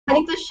I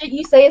think the shit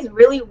you say is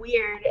really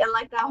weird, and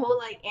like that whole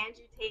like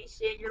Andrew Tate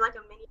shit. You're like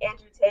a mini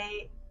Andrew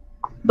Tate,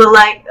 but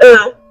like,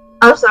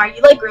 I'm sorry,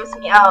 you like gross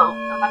me out.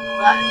 I'm not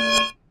gonna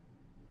lie.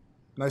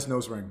 Nice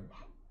nose ring.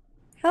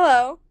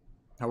 Hello.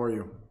 How are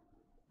you?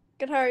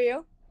 Good, how are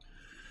you?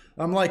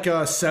 I'm like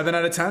a 7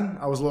 out of 10.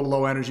 I was a little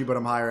low energy, but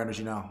I'm higher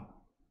energy now.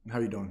 How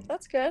you doing?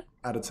 That's good.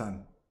 Out of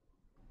 10.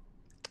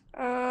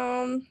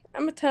 I'm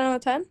a 10 out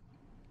of 10.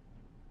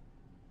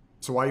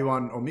 So why are you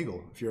on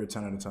Omegle if you're a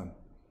 10 out of 10?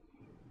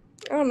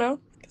 I don't know,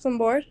 because I'm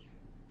bored.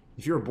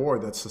 If you're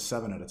bored, that's a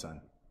 7 out of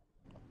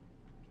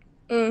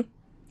 10.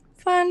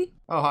 Fun.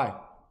 Oh, hi.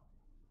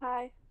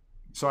 Hi.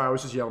 Sorry, I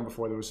was just yelling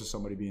before. There was just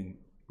somebody being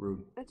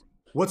rude.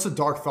 What's a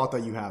dark thought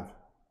that you have?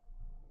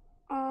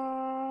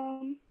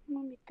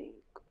 Let me think.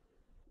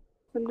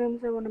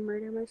 Sometimes I want to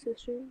murder my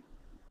sister.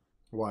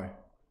 Why?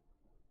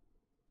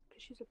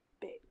 Because she's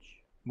a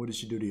bitch. What did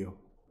she do to you?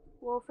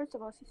 Well, first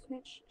of all,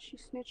 she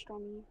snitched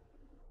on me.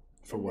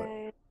 For And what?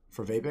 then,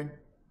 For vaping?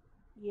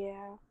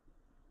 yeah.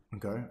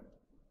 Okay.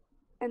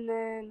 And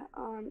then,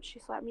 she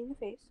slapped me in the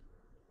face.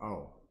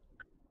 Oh.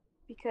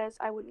 Because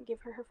I wouldn't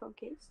give her her phone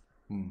case.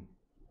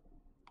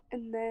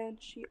 And then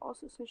she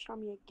also snitched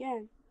on me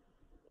again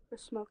for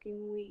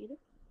smoking weed.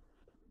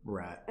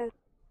 Rat. And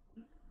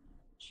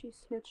she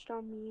snitched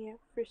on me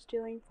for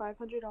stealing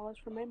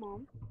 $500 from my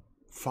mom.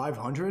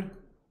 500?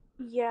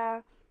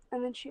 Yeah.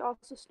 And then she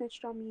also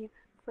snitched on me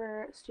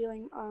for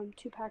stealing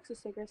 2 packs of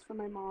cigarettes from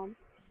my mom.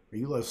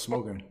 You love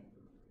smoking.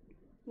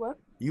 What?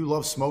 You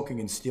love smoking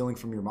and stealing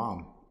from your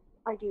mom.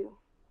 I do.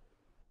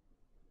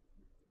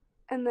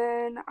 And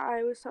then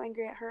I was so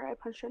angry at her, I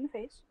punched her in the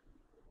face.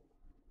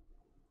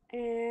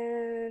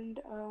 And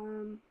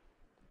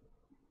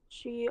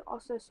she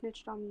also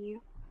snitched on me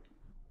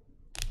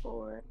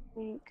for, I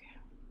think,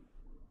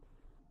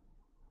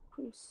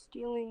 from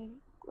stealing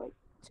like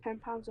 10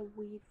 pounds of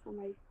weed from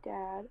my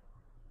dad.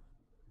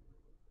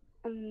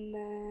 And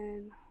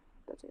then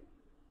that's it.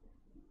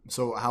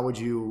 So how would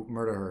you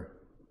murder her?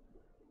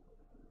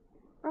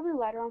 Probably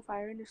light her on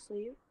fire in her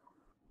sleep.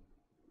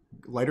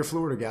 Lighter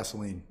fluid or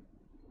gasoline?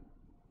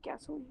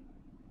 Gasoline.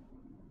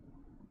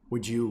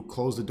 Would you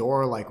close the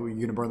door? Like, were you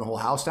going to burn the whole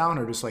house down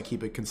or just like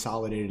keep it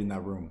consolidated in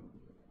that room?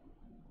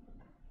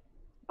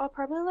 I'll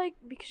probably like,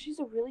 because she's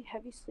a really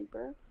heavy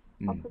sleeper,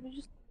 I'll probably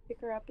just pick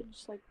her up and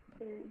just like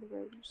put her in the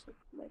road and just like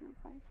light her on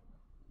fire.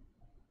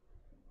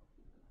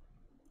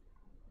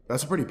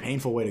 That's a pretty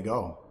painful way to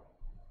go.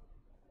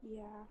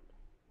 Yeah.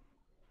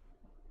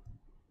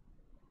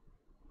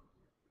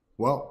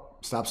 Well,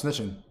 stop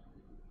snitching.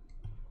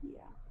 Yeah.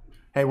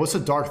 Hey, what's a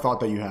dark thought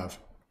that you have?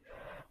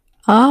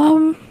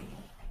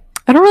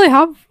 I don't really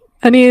have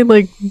any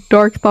like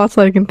dark thoughts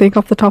that I can think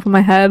off the top of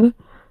my head.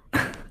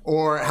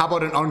 Or how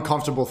about an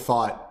uncomfortable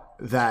thought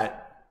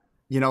that,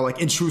 you know,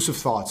 like intrusive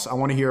thoughts? I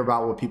want to hear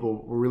about what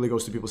really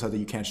goes to people's head that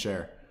you can't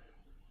share.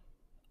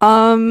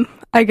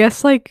 I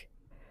guess like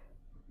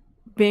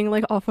being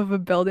like off of a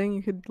building,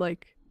 you could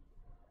like,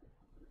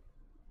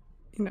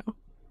 you know.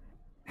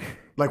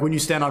 Like when you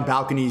stand on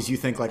balconies, you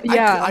think like,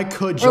 yeah, I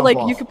could jump or like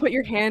off. you could put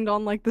your hand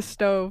on like the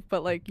stove,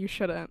 but like you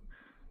shouldn't.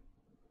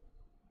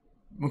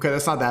 Okay,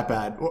 that's not that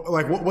bad.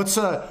 Like, what's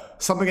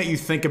something that you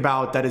think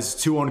about that is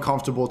too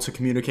uncomfortable to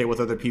communicate with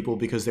other people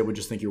because they would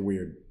just think you're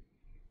weird?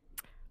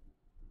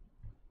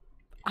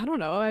 I don't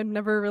know. I've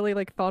never really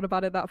like thought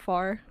about it that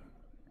far.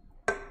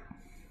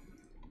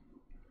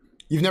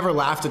 You've never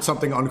laughed at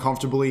something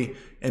uncomfortably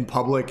in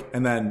public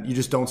and then you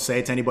just don't say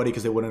it to anybody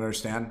because they wouldn't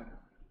understand?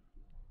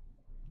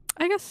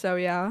 I guess so,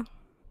 yeah.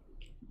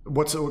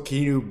 Can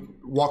you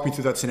walk me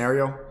through that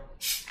scenario?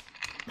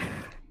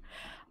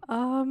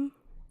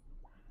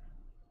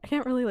 I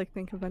can't really like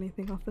think of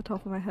anything off the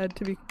top of my head,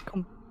 to be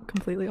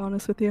completely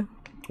honest with you.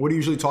 What do you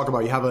usually talk about?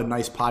 You have a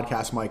nice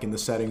podcast mic and the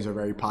settings are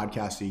very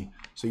podcasty,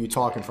 so you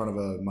talk in front of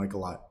a mic a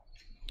lot.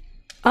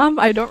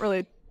 I don't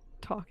really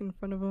talk in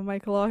front of a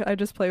mic a lot. I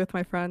just play with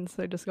my friends.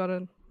 I just got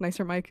a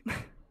nicer mic.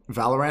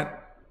 Valorant?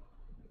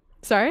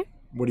 Sorry?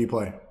 What do you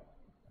play?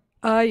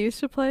 I used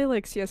to play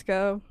like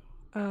CSGO,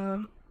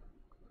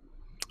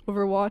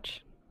 Overwatch.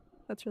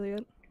 That's really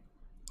it.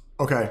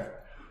 Okay.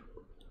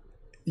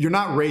 You're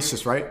not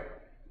racist, right?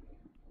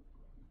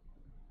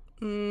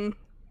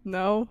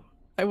 No,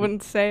 I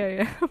wouldn't say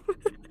I am.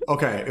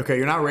 Okay,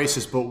 you're not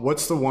racist, but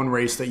what's the one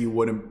race that you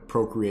wouldn't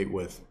procreate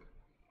with?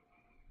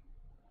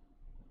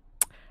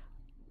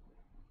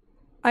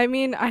 I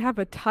mean, I have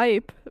a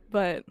type,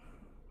 but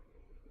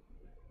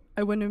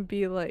I wouldn't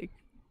be like...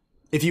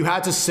 If you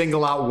had to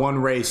single out one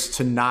race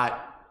to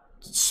not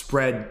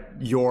spread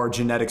your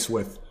genetics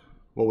with,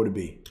 what would it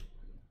be?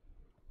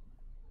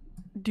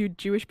 Do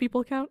Jewish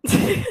people count?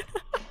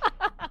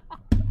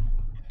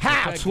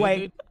 How,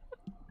 Sway?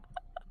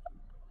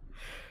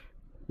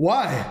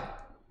 Why?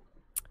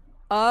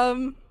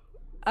 I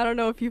don't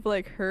know if you've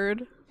like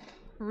heard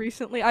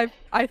recently.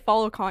 I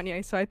follow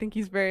Kanye, so I think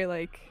he's very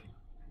like...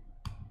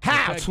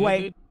 How,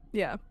 Sway?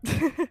 Yeah.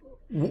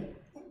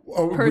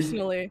 Oh,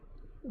 Personally.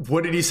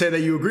 What did he say that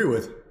you agree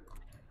with?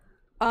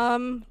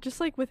 Just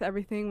like with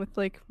everything, with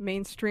like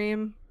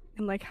mainstream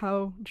and like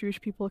how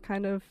Jewish people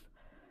kind of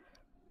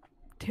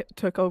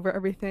took over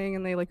everything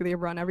and they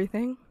run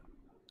everything.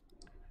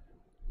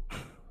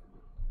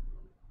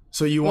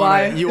 So you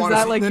want to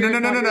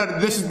no.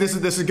 This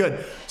is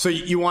good. So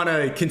you want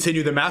to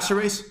continue the master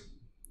race?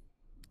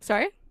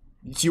 Sorry?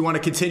 So you want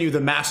to continue the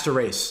master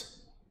race?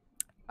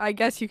 I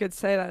guess you could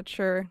say that,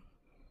 sure.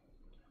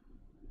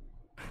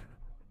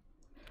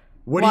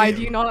 Why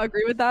do you not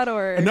agree with that,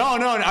 or? No.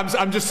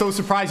 I'm just so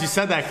surprised you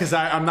said that because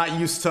I'm not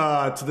used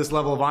to this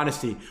level of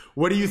honesty.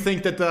 What do you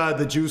think that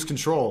the Jews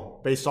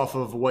control based off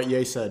of what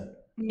Ye said?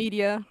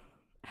 Media,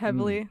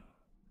 heavily.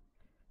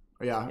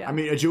 Yeah, I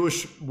mean, a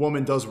Jewish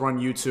woman does run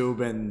YouTube,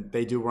 and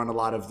they do run a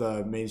lot of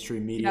the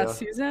mainstream media. Yeah,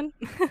 Susan.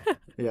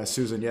 Yeah,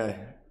 Susan. Yeah.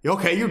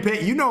 Okay,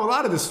 you know a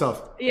lot of this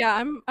stuff.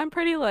 Yeah, I'm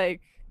pretty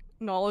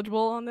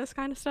knowledgeable on this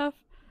kind of stuff.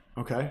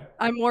 Okay.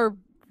 I'm more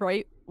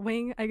right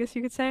wing, I guess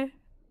you could say.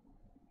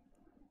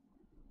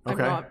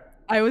 Okay.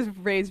 I was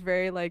raised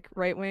very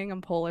right wing.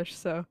 I'm Polish,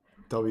 so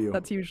W.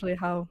 That's usually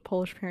how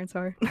Polish parents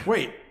are.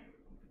 Wait,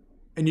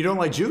 and you don't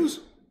like Jews?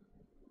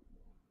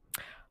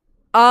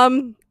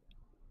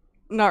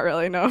 Not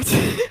really, no.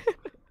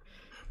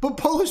 But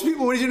Polish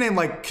people, what is your name?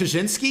 Like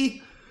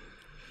Kaczynski?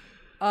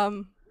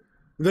 Don't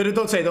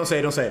say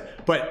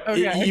it. But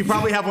okay. You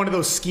probably have one of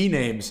those ski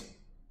names.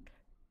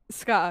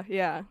 Ska,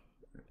 yeah.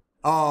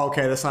 Oh,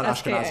 okay. That's not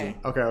SKA. Ashkenazi.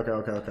 Okay.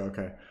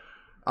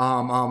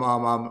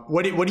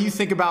 What do you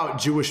think about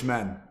Jewish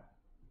men?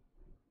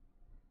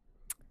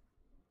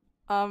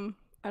 I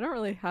don't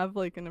really have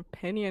an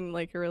opinion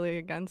really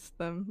against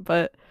them,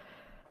 but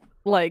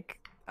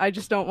I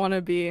just don't want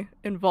to be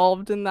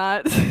involved in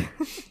that.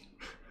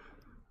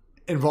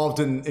 Involved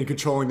in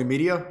controlling the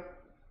media?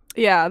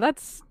 Yeah,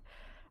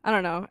 I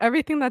don't know.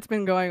 Everything that's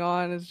been going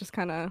on is just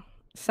kind of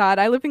sad.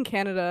 I live in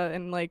Canada,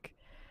 and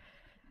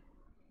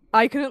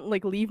I couldn't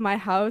leave my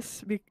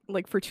house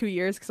for 2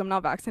 years because I'm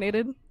not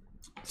vaccinated.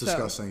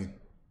 Disgusting.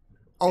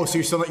 Oh,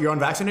 so you're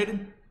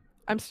unvaccinated?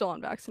 I'm still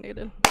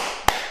unvaccinated.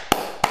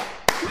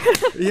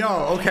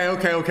 Yo, okay.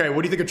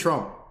 What do you think of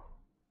Trump?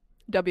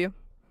 W.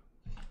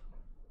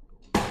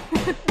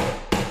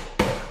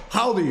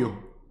 How old are you?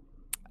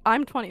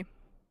 I'm 20.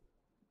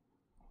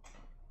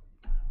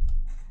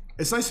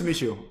 It's nice to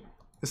meet you.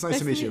 Nice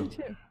to meet you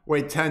too.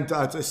 Wait, 10.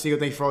 Sneako,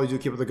 thank you for all you do.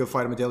 Keep up the good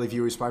fight. I'm a daily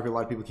viewer. Inspire a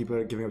lot of people. Keep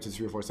giving up to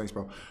 3 or 4. Thanks,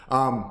 bro.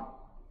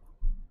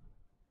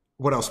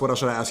 What else? What else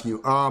should I ask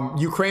you?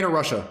 Ukraine or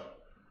Russia?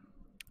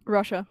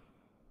 Russia.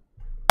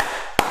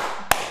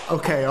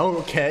 Okay.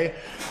 What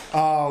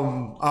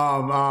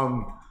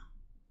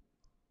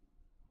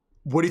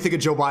do you think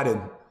of Joe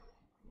Biden?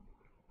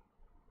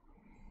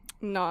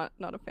 Not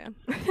a fan.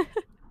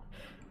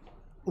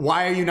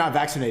 Why are you not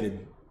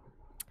vaccinated?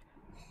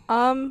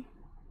 Well,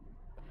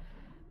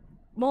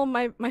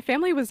 my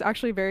family was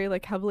actually very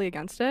heavily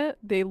against it.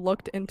 They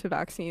looked into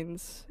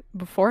vaccines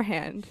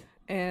beforehand,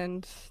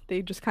 and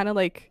they just kind of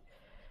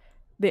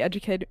they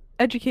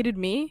educated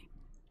me,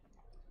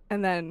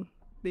 and then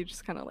they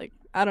just kind of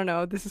I don't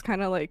know, this is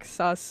kind of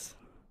sus,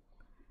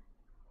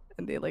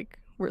 and they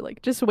were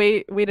just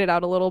wait it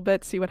out a little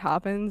bit, see what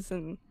happens,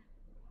 and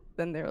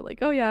then they were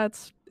oh yeah,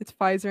 it's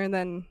Pfizer, and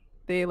then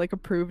they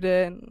approved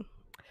it. And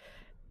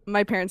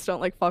my parents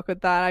don't fuck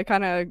with that. I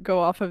kind of go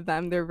off of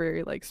them. They're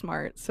very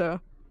smart, so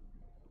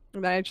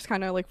then I just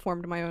kind of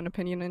formed my own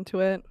opinion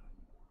into it.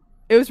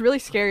 It was really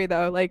scary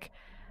though.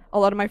 A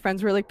lot of my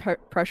friends were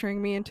pressuring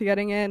me into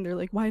getting it, and they're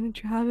why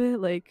didn't you have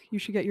it? You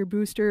should get your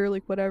booster,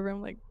 whatever.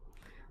 I'm no,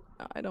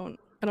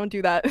 I don't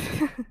do that.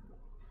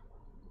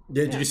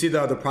 Yeah, did you see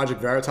the Project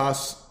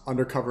Veritas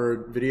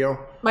undercover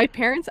video? My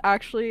parents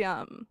actually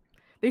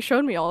they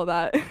showed me all of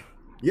that.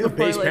 You have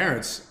base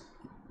parents.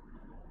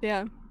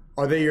 Yeah.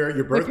 Are they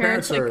your birth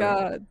parents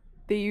or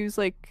they use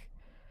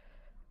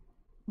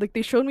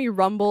they showed me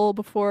Rumble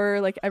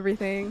before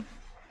everything.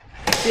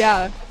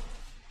 Yeah.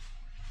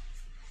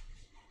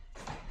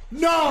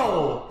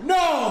 No.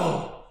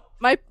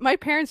 My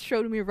parents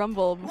showed me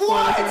Rumble before.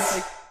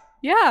 What?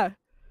 Yeah.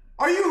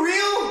 Are you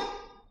real?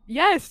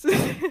 Yes. Is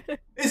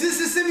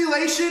this a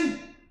simulation?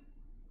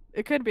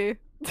 It could be.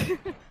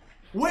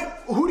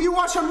 What? Who do you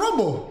watch on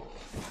Rumble?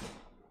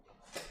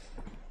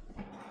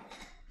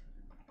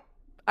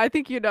 I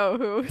think you know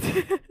who.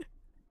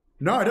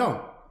 No, I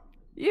don't.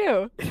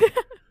 You.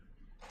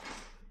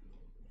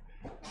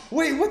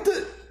 Wait, what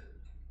the?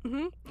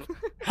 Mm-hmm.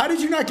 How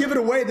did you not give it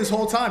away this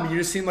whole time? You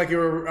just seemed like you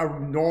were a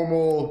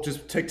normal,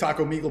 just TikTok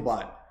Omegle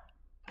bot.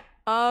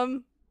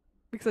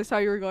 Because I saw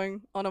you were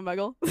going on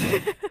Omegle.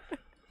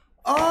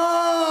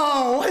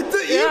 Oh, what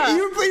the? Yeah.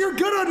 You're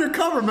good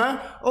undercover, man.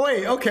 Oh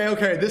wait,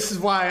 okay. This is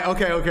why.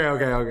 Okay.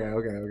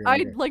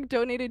 I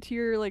donated to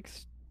your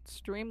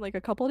stream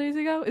a couple days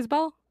ago.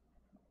 Isabel?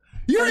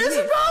 You're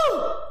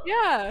Isabel?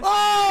 Yeah.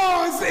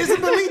 Oh, it's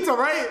Isabelita,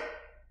 right?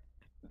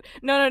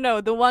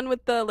 No. The one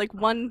with the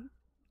one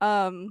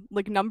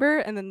number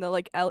and then the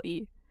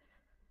LE.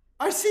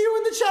 I see you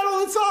in the chat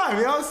all the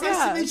time. It's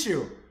nice to meet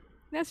you.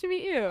 Nice to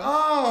meet you.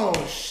 Oh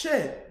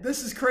shit,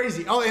 this is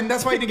crazy. Oh, and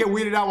that's why you didn't get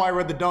weirded out while I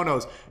read the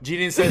donos.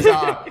 Genian says,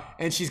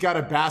 and she's got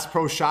a Bass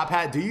Pro Shop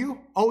hat. Do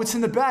you? Oh, it's in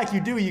the back.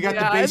 You do. You got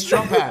the base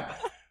Trump hat.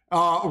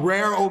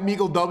 Rare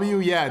Omegle W.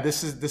 Yeah,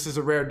 this is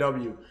a rare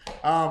W.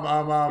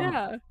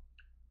 Yeah.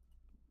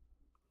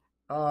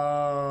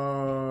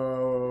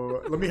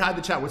 Let me hide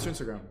the chat. What's your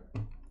Instagram?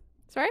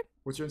 Sorry?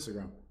 What's your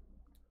Instagram?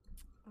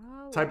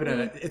 Type it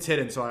in. It's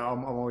hidden, so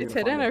I'm only. It's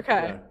gonna hidden.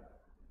 find it. Okay.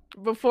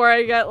 Yeah. Before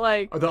I get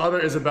like. The other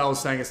Isabel is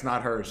saying it's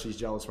not her. She's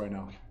jealous right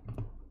now.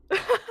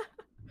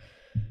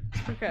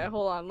 Okay,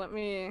 hold on. Let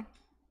me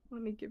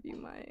give you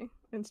my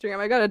Instagram.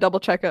 I gotta double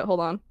check it. Hold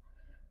on.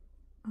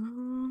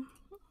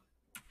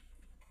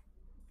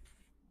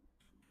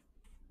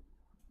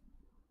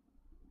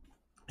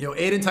 Yo,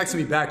 Aiden texted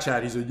me back,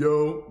 chat. He's like,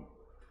 yo.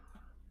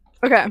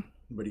 Okay.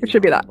 But It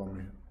should be that.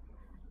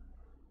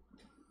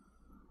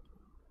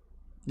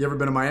 You ever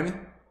been to Miami?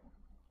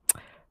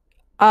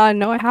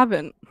 No, I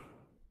haven't.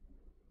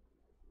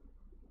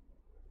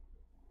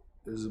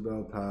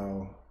 Isabel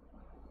Powell.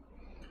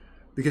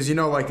 Because you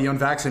know, like the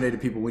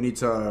unvaccinated people, we need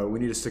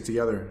to stick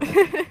together.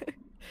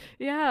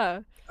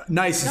 Yeah.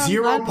 Nice. No,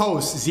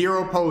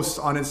 Zero posts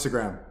on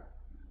Instagram.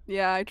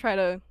 Yeah, I try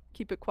to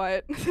keep it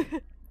quiet.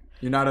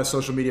 You're not a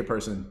social media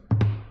person.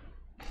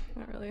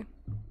 Not really.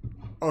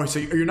 Oh, so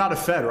you're not a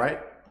Fed, right?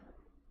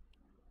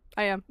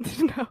 I am.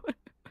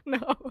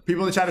 No.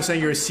 People in the chat are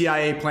saying you're a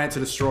CIA plant to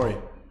destroy.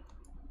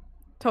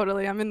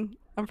 Totally. I'm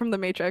from the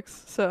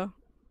Matrix, so.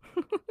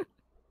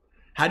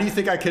 How do you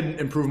think I can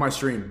improve my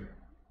stream?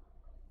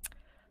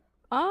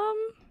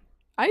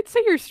 I'd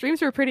say your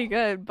streams are pretty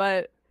good,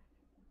 but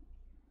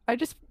I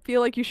just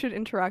feel like you should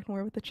interact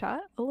more with the chat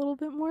a little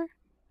bit more.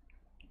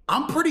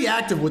 I'm pretty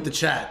active with the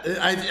chat.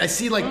 I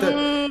see like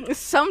the.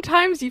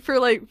 Sometimes you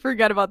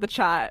forget about the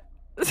chat.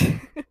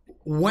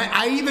 When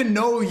I even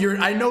know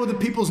I know the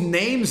people's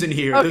names in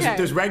here. Okay.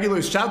 There's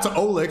regulars. Shout out to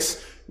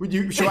Olix.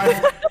 Should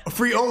I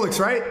free Olix,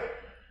 right?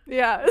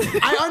 Yeah.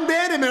 I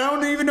unbanned him and I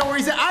don't even know where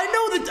he's at. I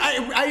know that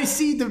I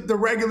see the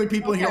regular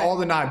people in here all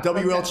the time.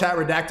 WL chat,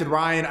 redacted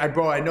Ryan. I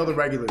know the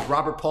regulars.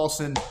 Robert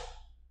Paulson.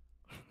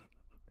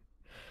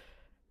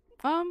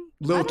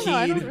 Lil Keed.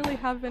 I don't really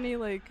have any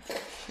like.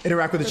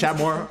 Interact with the chat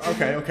more.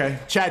 Okay.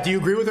 Chat, do you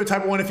agree with her?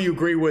 Type 1 if you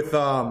agree with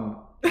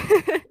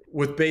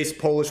base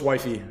Polish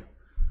wifey.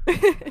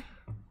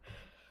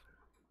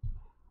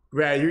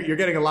 Yeah, you're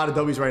getting a lot of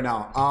W's right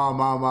now.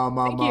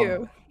 Thank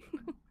you.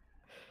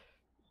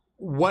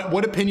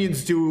 What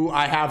opinions do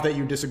I have that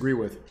you disagree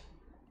with?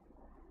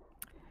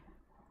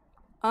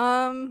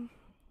 I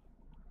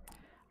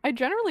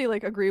generally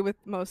like agree with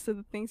most of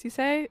the things you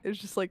say. It's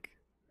just like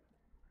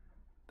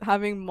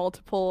having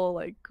multiple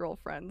like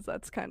girlfriends.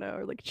 That's kind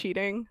of like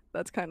cheating.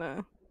 That's kind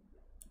of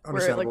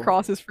where it like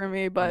crosses for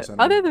me. But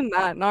other than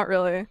that, not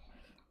really.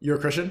 You're a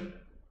Christian?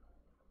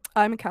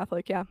 I'm a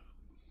Catholic. Yeah.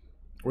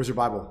 Where's your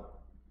Bible?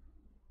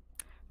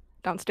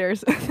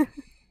 Downstairs.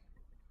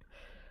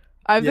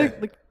 I have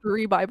like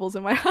 3 Bibles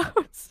in my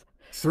house.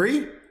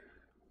 3?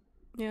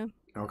 Yeah.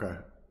 Okay.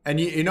 And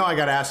you know I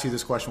gotta ask you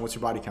this question. What's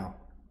your body count?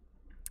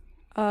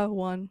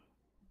 1.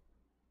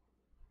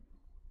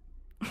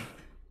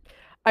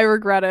 I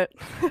regret it.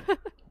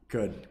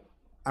 Good.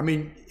 I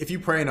mean, if you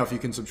pray enough, you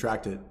can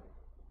subtract it.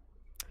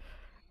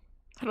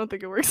 I don't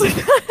think it works like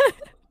that.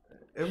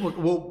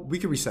 Well, we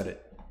can reset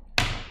it.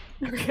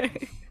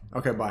 Okay.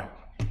 Okay, bye.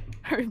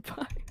 Alright,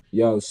 bye.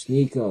 Yo,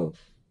 Sneako.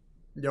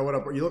 Yo, what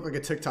up? You look like a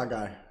TikTok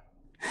guy.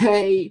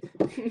 Hey.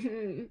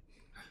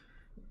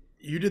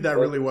 You did that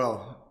really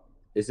well.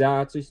 Is that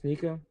actually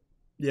Sneako?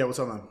 Yeah, what's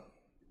up, man?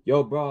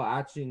 Yo, bro, I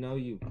actually know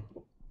you.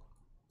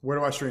 Where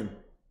do I stream?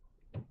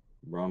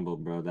 Rumble,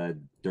 bro, that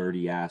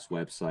dirty ass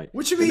website.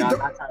 What you mean?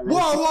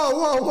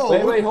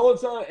 Whoa. Wait,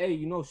 hold on. Hey,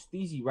 you know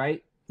Steezy,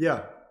 right?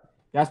 Yeah.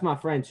 That's my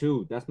friend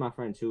too.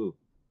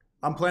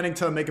 I'm planning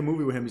to make a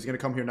movie with him. He's gonna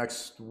come here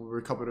next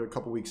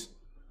couple weeks.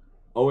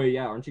 Oh wait,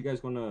 yeah. Aren't you guys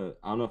gonna?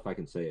 I don't know if I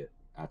can say it.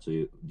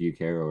 Actually, do you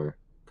care or?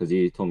 Because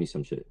he told me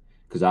some shit.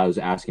 Because I was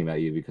asking about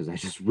you because I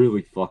just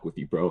really fuck with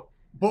you, bro.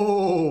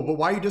 Whoa, but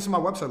why are you dissing my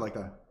website like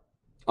that?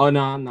 Oh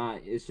no, I'm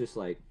not. It's just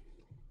like,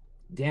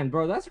 damn,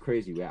 bro, that's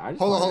crazy. Man.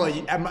 Hold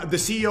on. The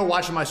CEO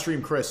watching my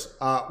stream, Chris.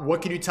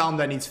 What can you tell him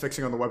that needs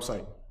fixing on the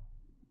website?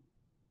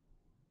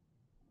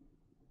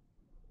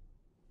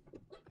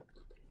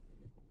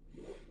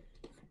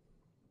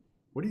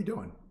 What are you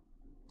doing?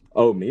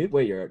 Oh, me?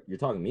 Wait, you're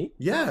talking to me?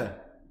 Yeah.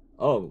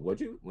 Oh,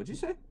 what'd you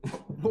say?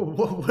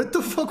 What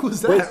the fuck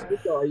was that?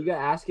 Wait, are you gonna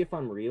ask if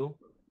I'm real?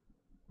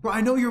 Bro,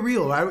 I know you're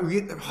real. Bro,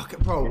 You're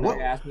what?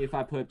 gonna ask me if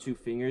I put 2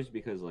 fingers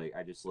because like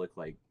I just look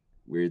like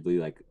weirdly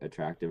like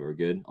attractive or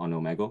good on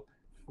Omegle?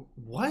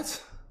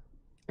 What?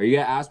 Are you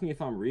gonna ask me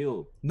if I'm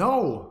real?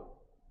 No.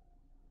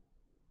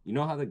 You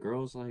know how the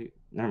girls like?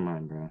 Never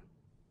mind, bro.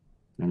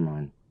 Never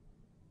mind.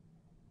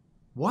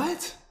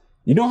 What?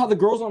 You know how the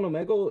girls on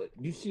Omegle?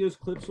 You see those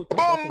clips with the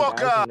fucking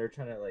guys and they're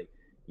trying to like,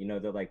 you know,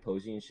 they're like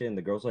posing and shit, and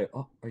the girls like,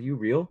 "Oh, are you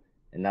real?"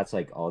 And that's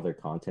like all their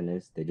content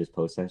is. They just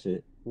post that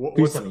shit.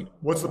 What's the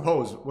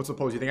pose? What's the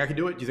pose? You think I can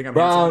do it? Do you think I'm?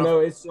 Bro, no,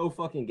 it's so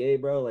fucking gay,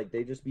 bro. Like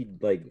they just be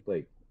like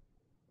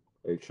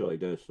shit like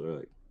this or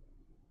like,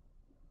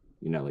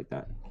 you know, like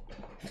that.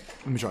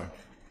 Let me try.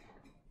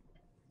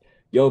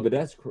 Yo, but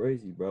that's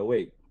crazy, bro.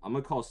 Wait, I'm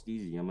gonna call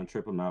Steezy. I'm gonna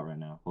trip him out right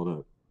now. Hold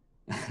up.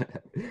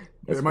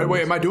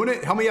 Am I doing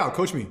it? Help me out.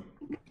 Coach me.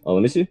 Oh,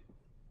 let me see.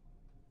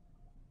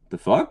 The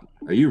fuck?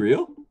 Are you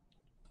real?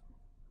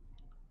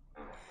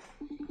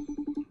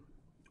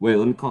 Wait,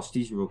 let me call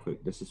Steve real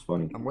quick. This is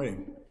funny. I'm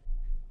waiting.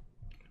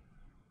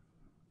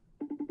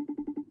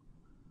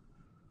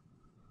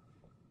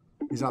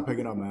 He's not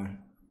picking up, man.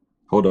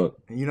 Hold up.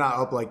 And you're not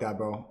up like that,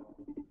 bro.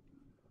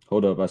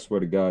 Hold up, I swear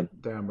to God.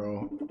 Damn,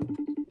 bro.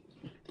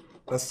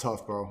 That's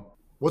tough, bro.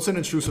 What's an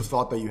intrusive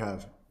thought that you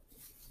have?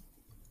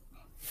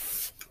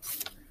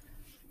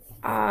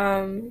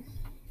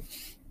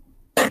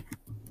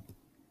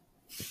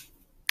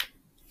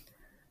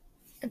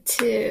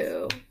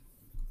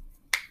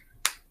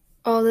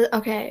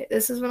 Okay,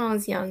 this is when I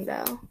was young,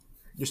 though.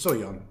 You're still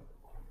young.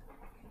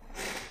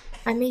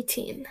 I'm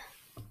 18.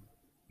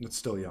 It's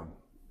still young.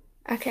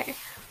 Okay,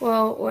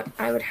 well,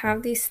 I would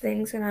have these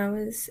things when I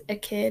was a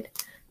kid,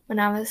 when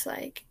I was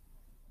like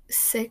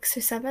 6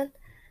 or 7,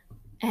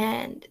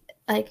 and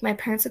like my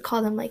parents would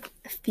call them like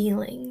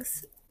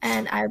feelings,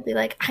 and I would be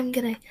like, I'm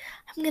gonna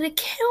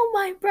kill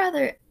my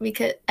brother,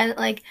 because, and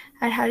like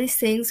I'd have these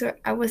things where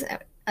I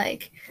wasn't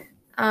like,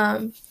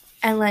 and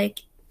like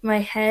my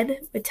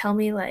head would tell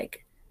me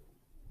like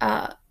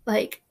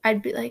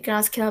I'd be like, when I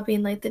was a kid, I'd be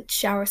in like the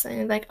shower or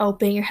something, like, oh,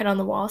 bang your head on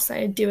the wall, so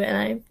I'd do it,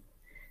 and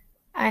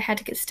I had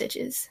to get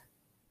stitches.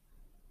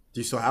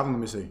 Do you still have them?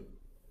 Let me see.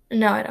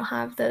 No, I don't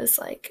have those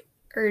like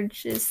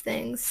urges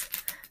things.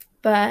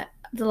 But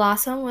the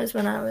last one was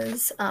when I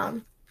was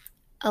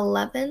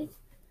 11.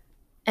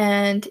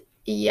 And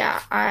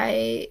yeah,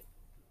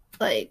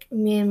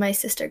 me and my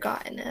sister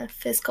got in a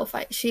physical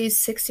fight. She's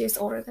 6 years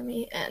older than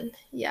me. And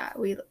yeah,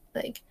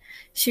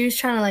 she was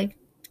trying to like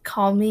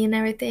call me and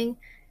everything.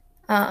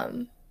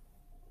 But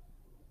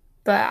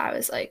I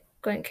was like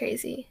going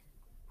crazy.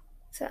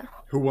 So.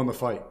 Who won the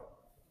fight?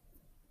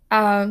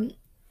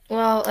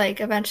 Well,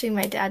 like eventually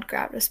my dad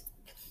grabbed us,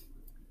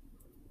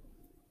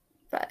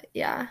 but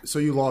yeah. So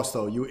you lost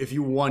though. If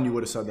you won, you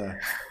would have said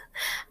that.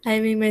 I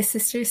mean, my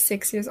sister's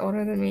 6 years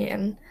older than me,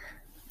 and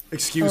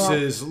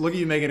excuses. Look at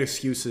you making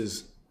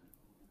excuses.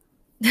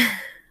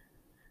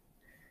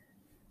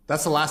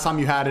 That's the last time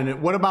you had in it.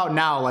 What about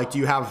now? Like, do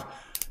you have?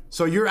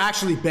 So you're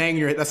actually banging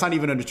your head. That's not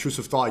even an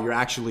intrusive thought. You're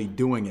actually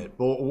doing it.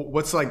 But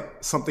what's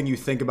like something you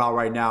think about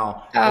right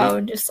now? Oh,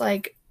 just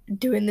like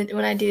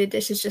when I do the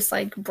dishes, just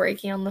like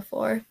breaking on the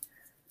floor.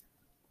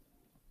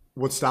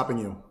 What's stopping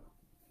you?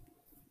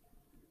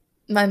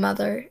 My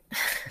mother.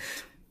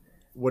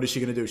 What is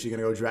she gonna do? Is she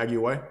gonna go drag you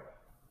away?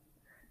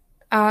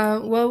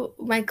 Well,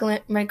 my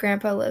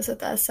grandpa lives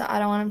with us, so I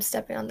don't want him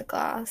stepping on the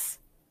glass.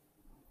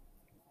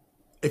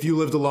 If you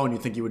lived alone, you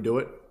think you would do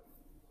it?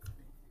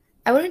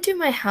 I wouldn't do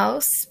my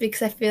house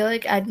because I feel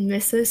like I'd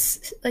miss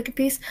this like a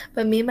piece.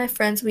 But me and my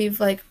friends, we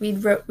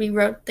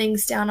wrote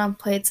things down on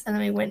plates, and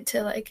then we went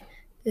to like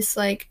this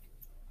like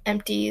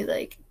empty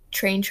like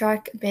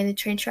abandoned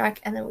train track,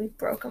 and then we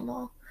broke them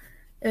all.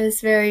 It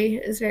was very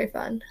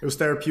fun. It was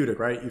therapeutic,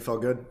 right? You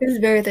felt good? It was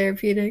very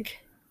therapeutic.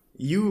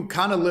 You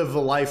kind of live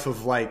the life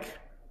of like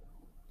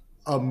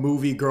a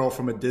movie girl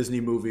from a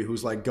Disney movie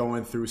who's like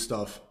going through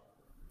stuff.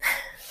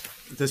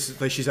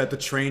 Like she's at the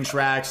train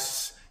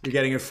tracks. You're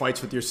getting in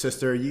fights with your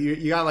sister.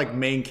 You got like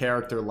main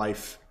character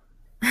life.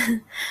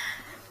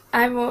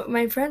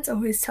 My friends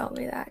always tell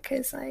me that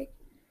because like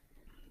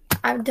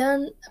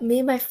me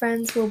and my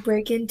friends will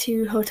break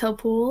into hotel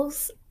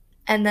pools,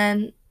 and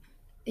then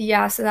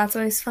yeah, so that's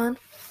always fun.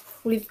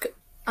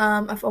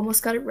 I've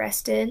almost got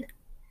arrested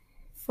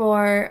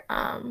for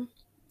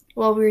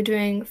we were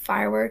doing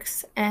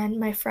fireworks, and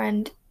my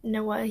friend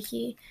Noah,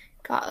 he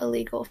got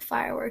illegal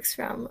fireworks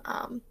from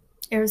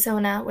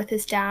Arizona with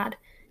his dad,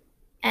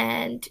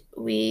 and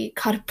we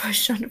caught a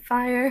bush on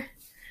fire.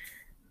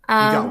 You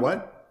got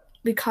what?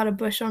 We caught a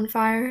bush on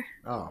fire.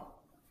 Oh.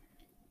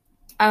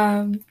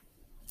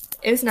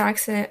 It was an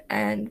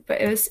accident,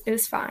 but it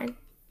was fine.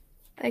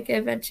 Like it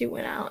eventually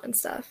went out and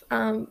stuff.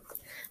 But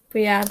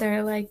yeah,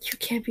 they're like, you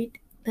can't be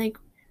like,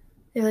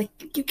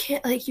 you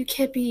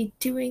can't be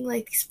doing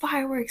like these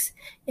fireworks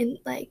in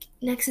like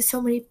next to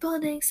so many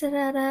buildings, da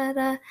da da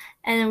da.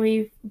 And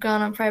we've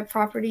gone on private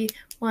property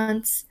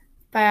once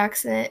by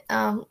accident,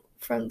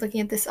 from looking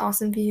at this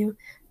awesome view.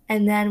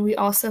 And then we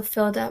also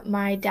filled up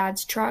my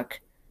dad's truck.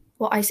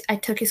 Well, I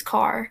took his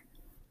car,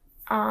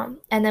 and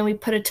then we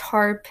put a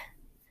tarp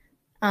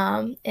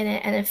in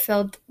it, and it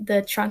filled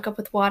the trunk up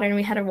with water, and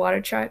we had a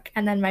water truck.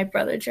 And then my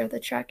brother drove the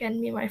truck,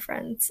 and me and my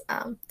friends,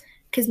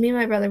 because me and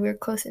my brother, we were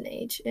close in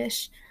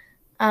age-ish.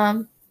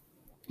 We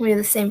were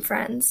the same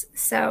friends,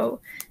 so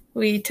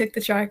we took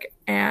the truck,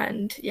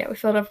 and yeah, we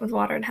filled it up with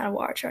water and had a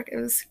water truck. It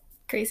was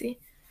crazy.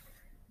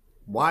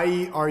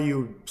 Why are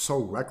you so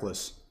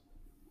reckless?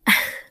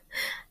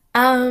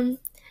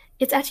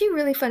 It's actually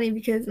really funny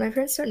because my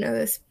parents don't know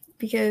this,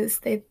 because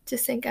they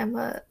just think I'm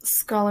a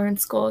scholar in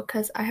school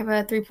because I have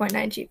a 3.9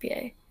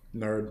 GPA.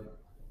 Nerd.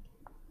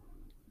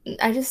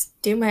 I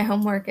just do my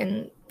homework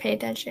and pay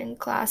attention in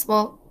class.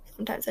 Well,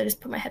 sometimes I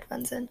just put my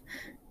headphones in.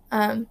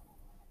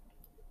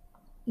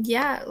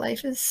 Yeah,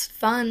 life is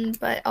fun,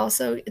 but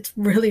also it's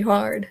really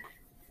hard.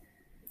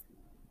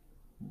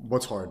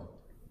 What's hard?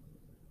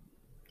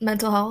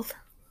 Mental health.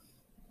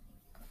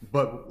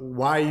 But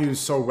why are you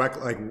so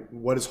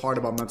what is hard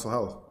about mental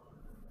health?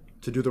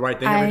 To do the right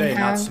thing every day,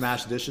 not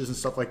smash dishes and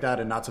stuff like that,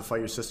 and not to fight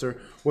your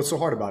sister? What's so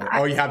hard about it?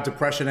 Oh, you have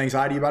depression,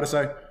 anxiety, you about to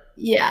say?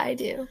 Yeah, I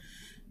do.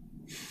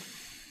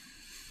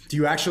 Do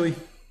you actually?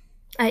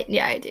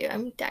 Yeah, I do.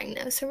 I'm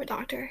diagnosed from a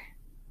doctor.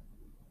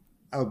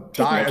 A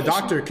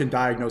doctor can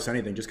diagnose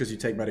anything. Just because you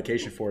take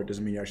medication for it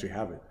doesn't mean you actually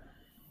have it.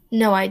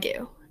 No, I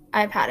do.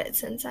 I've had it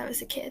since I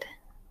was a kid.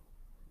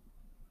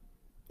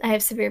 I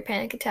have severe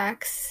panic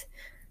attacks.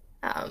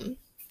 And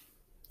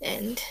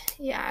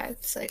yeah,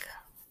 it's like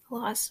a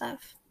lot of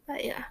stuff.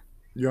 But yeah.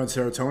 You're on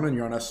serotonin,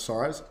 you're on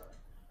SSRIs?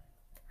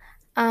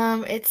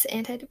 It's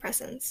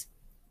antidepressants.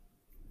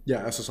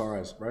 Yeah,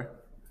 SSRIs, right?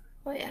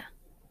 Well, yeah.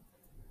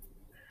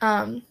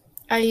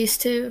 I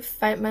used to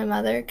fight my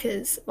mother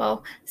because,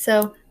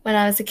 so when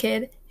I was a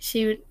kid,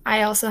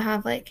 I also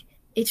have like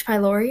H.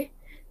 pylori,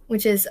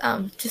 which is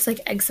just like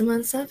eczema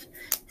and stuff,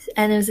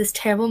 and it was this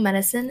terrible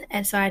medicine,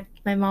 and so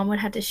my mom would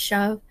have to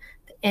shove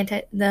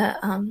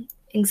the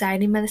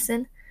anxiety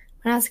medicine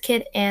when I was a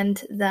kid, and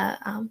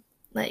the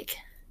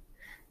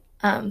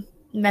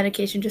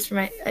medication just for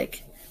my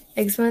like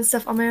eczema and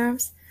stuff on my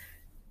arms,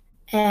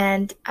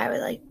 and I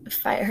would like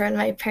fight her and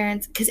my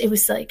parents because it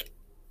was like.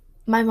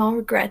 My mom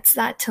regrets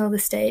that till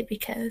this day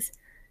because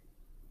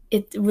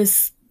it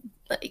was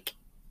like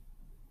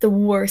the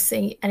worst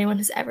thing anyone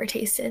has ever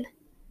tasted.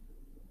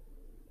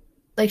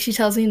 Like she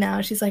tells me now,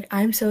 she's like,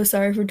 I'm so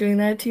sorry for doing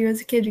that to you as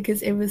a kid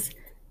because it was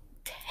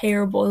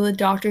terrible. The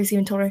doctors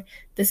even told her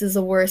this is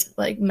the worst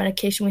like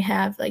medication we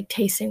have, like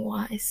tasting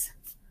wise.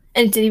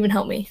 And it didn't even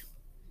help me.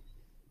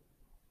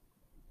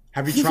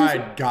 Have you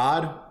tried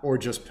God or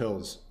just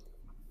pills?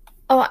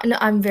 Oh, no,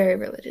 I'm very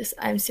religious.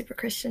 I'm super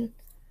Christian.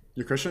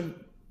 You're Christian?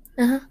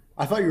 Uh-huh.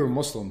 I thought you were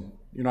Muslim.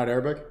 You're not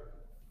Arabic?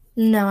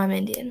 No, I'm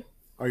Indian.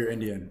 Oh, you're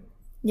Indian.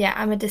 Yeah,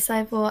 I'm a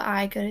disciple.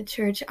 I go to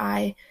church.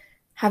 I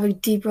have a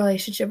deep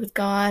relationship with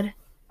God.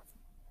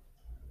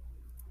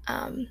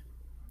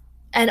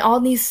 And all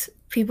these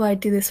people I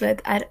do this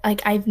with,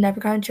 I've never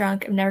gotten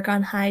drunk. I've never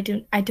gotten high.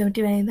 I don't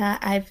do any of that.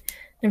 I've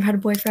never had a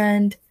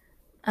boyfriend.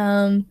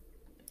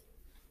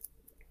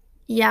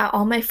 Yeah,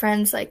 all my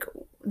friends, like,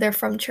 they're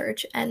from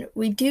church, and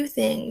we do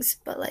things,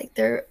 but, like,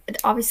 they're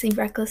obviously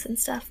reckless and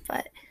stuff,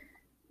 but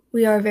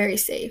we are very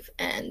safe,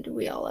 and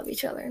we all love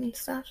each other and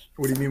stuff.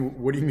 What do you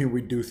mean? What do you mean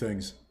we do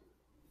things?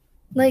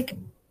 Like,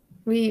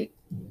 we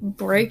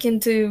break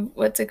into,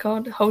 what's it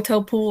called,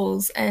 hotel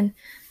pools, and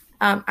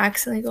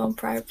accidentally go on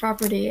private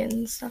property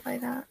and stuff like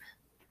that.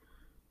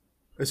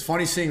 It's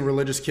funny seeing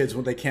religious kids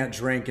when they can't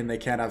drink and they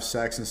can't have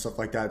sex and stuff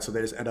like that, so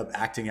they just end up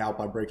acting out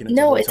by breaking into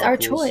hotel No, it's our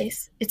pools.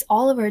 choice. It's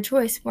all of our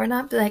choice. We're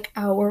not like,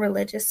 oh, we're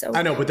religious. So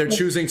I know, but they're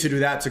choosing to do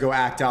that to go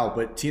act out.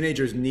 But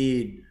teenagers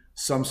need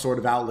some sort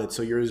of outlet,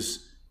 so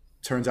yours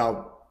turns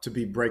out to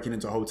be breaking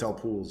into hotel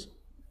pools.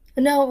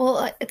 No,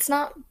 well, it's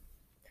not.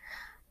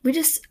 We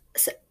just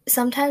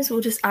sometimes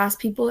we'll just ask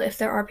people if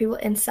there are people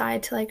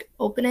inside to like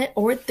open it,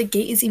 or the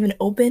gate is even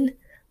open.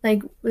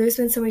 Like, there's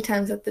been so many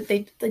times that the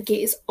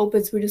gate is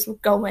open, so we just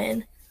go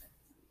in.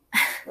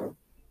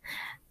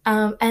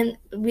 And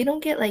we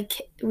don't get, like,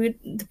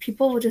 the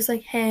people will just,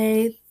 like,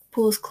 hey,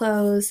 pool's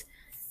closed.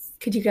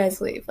 Could you guys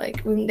leave?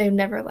 Like, they've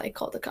never, like,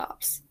 called the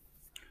cops.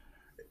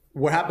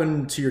 What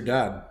happened to your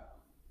dad?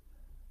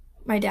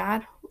 My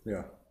dad?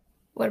 Yeah.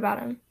 What about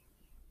him?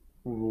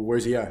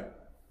 Where's he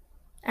at?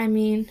 I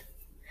mean,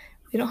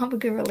 we don't have a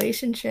good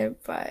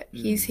relationship, but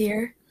he's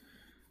here.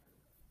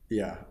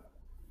 Yeah.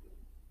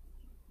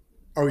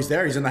 Oh, he's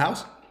there? He's in the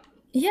house?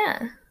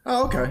 Yeah.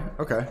 Oh, okay.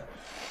 Okay.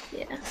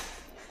 Yeah.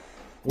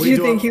 What Do you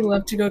think he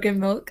loved to go get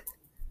milk?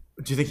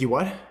 Do you think he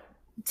what?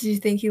 Do you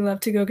think he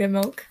loved to go get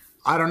milk?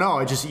 I don't know.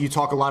 You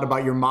talk a lot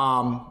about your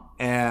mom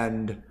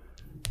and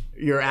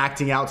you're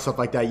acting out, stuff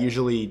like that.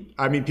 Usually,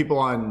 I mean, people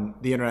on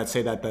the internet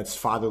say that that's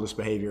fatherless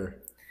behavior.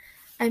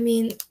 I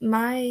mean,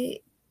 my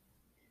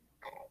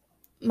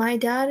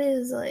dad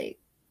is like,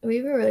 we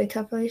have a really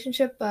tough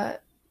relationship,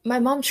 but my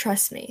mom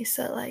trusts me,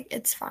 so like,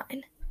 it's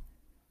fine.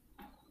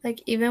 Like,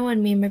 even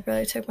when me and my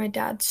brother took my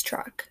dad's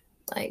truck,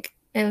 like,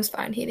 it was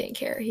fine. He didn't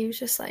care. He was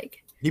just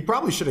like... He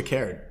probably should have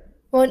cared.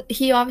 Well,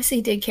 he obviously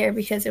did care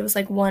because it was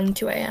like 1,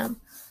 2 a.m.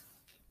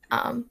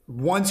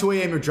 1, 2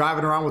 a.m. you're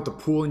driving around with the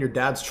pool in your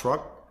dad's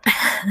truck?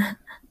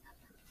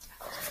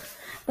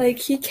 Like,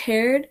 he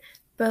cared,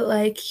 but,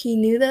 like, he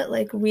knew that,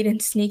 like, we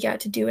didn't sneak out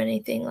to do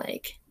anything,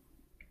 like,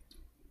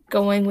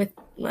 going with,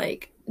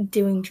 like,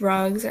 doing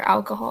drugs or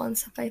alcohol and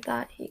stuff like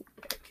that.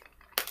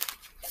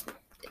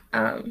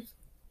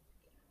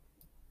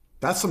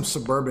 That's some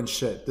suburban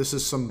shit. This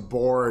is some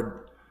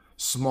bored,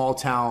 small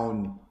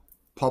town,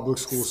 public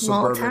school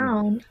Small suburban.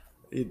 town.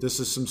 This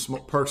is some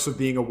perks of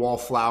being a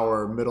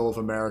wallflower, middle of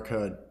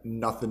America,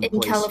 nothing In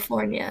place.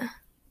 California.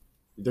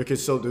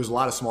 There's a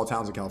lot of small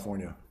towns in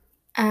California.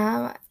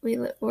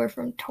 We're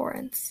from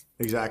Torrance.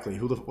 Exactly.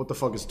 What the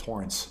fuck is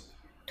Torrance?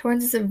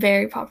 Torrance is a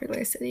very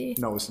popular city.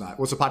 No, it's not.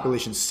 What's the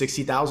population?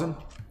 60,000?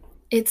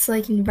 It's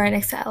like right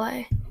next to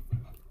LA.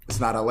 It's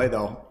not LA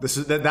though.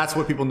 That's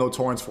what people know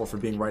Torrance for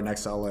being right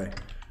next to LA.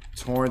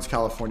 Torrance,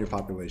 California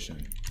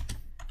population.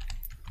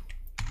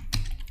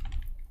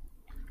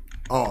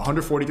 Oh,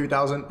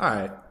 143,000. All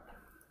right.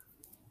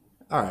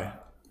 All right.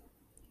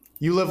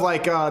 You live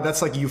like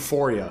that's like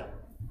Euphoria.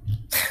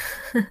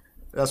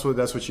 That's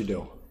what you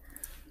do.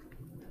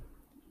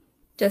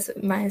 Just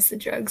minus the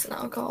drugs and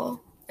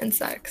alcohol and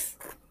sex.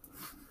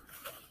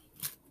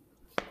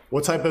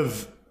 What type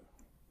of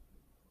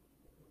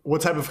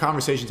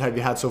conversations have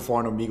you had so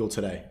far on Omegle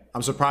today?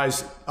 I'm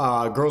surprised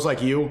girls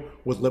like you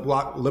with lip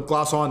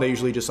gloss on, they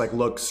usually just like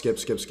look, skip.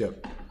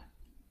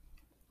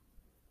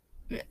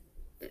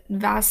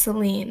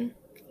 Vaseline.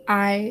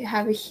 I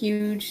have a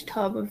huge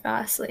tub of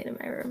Vaseline in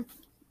my room.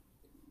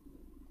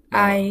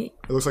 It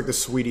looks like the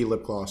Sweetie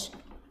lip gloss.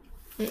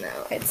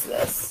 No, it's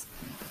this.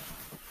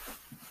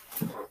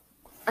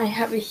 I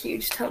have a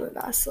huge tub of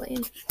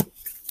Vaseline.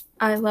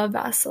 I love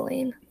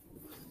Vaseline.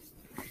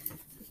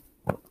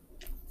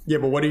 Yeah,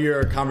 but what are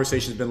your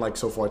conversations been like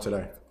so far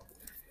today?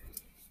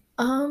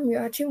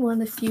 You're actually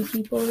one of the few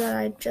people that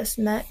I just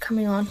met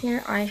coming on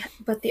here.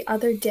 But the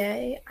other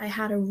day, I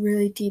had a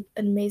really deep,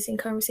 amazing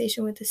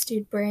conversation with this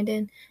dude,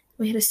 Brandon.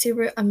 We had a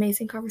super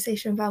amazing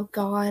conversation about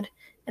God,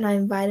 and I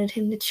invited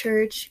him to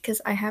church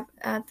because I have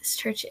at this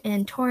church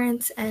in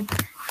Torrance, and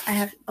I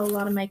have a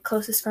lot of my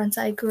closest friends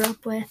I grew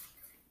up with.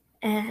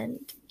 And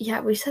yeah,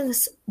 we just had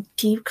this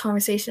deep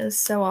conversation. It was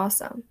so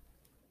awesome.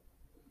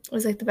 It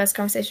was like the best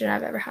conversation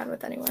I've ever had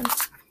with anyone.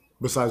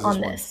 Besides this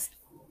one?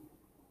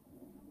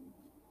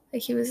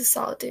 Like, he was a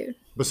solid dude.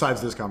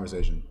 Besides this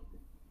conversation?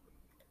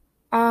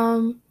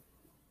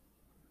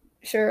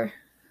 Sure.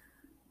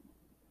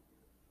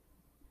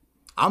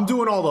 I'm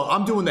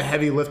doing the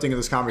heavy lifting of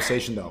this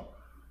conversation though.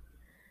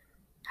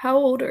 How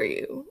old are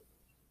you?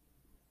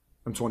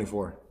 I'm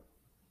 24.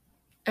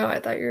 Oh,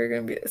 I thought you were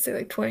going to say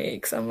like 28,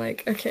 because I'm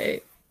like,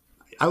 okay.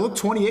 I look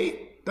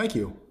 28? Thank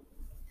you.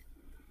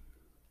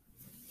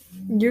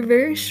 You're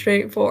very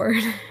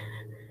straightforward.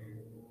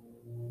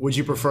 Would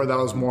you prefer that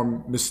I was more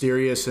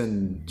mysterious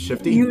and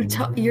shifty?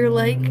 You're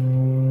like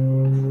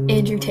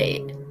Andrew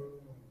Tate.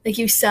 Like,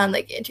 you sound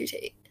like Andrew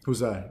Tate. Who's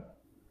that?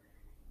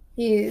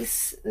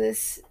 He's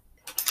this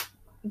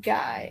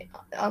guy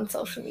on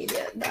social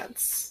media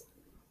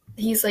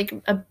he's like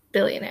a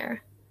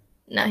billionaire.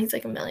 No, he's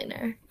like a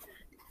millionaire.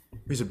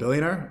 He's a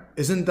billionaire?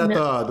 Isn't that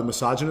the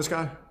misogynist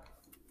guy?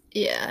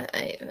 Yeah,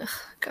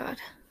 God,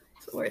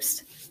 he's the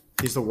worst.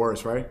 He's the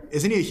worst, right?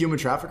 Isn't he a human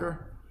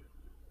trafficker?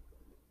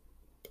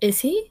 Is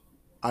he?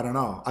 I don't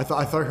know. I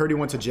heard he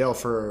went to jail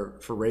for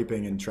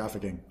raping and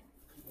trafficking.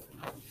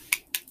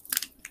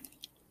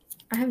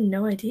 I have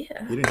no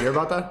idea. You didn't hear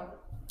about that?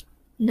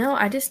 No,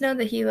 I just know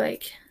that he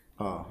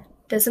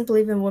doesn't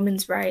believe in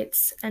women's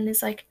rights and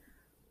is like,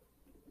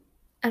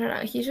 I don't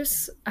know. He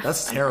just.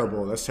 That's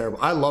terrible. That's terrible.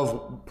 I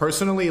love,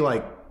 personally,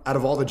 like, out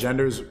of all the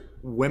genders,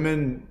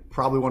 women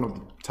probably one of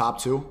the top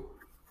two.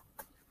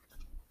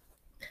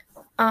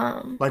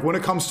 Like, when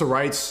it comes to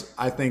rights,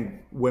 I think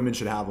women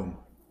should have them.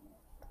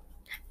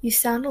 You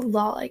sound a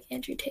lot like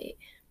Andrew Tate.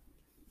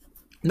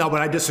 No,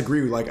 but I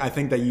disagree. Like, I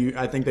think that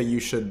you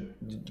should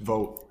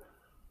vote.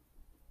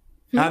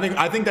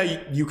 I think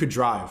that you could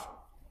drive.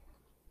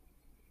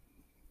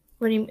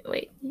 What do you mean?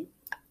 Wait.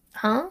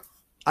 Huh?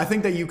 I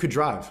think that you could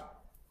drive.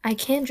 I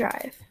can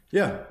drive.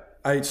 Yeah.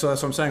 So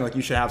that's what I'm saying. Like,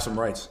 you should have some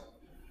rights.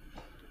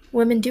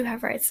 Women do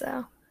have rights,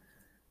 though.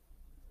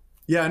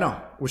 Yeah, I know,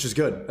 which is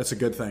good. That's a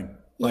good thing.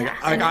 Like,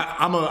 yeah,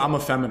 I'm a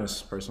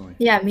feminist personally.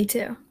 Yeah, me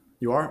too.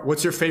 You are?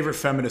 What's your favorite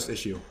feminist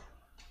issue?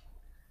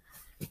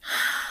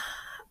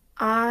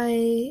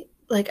 I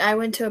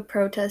went to a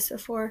protest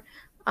before,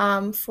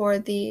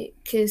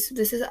 because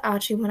this is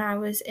actually when I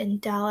was in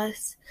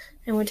Dallas.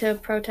 I went to a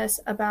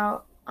protest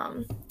about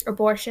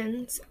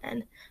abortions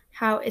and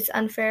how it's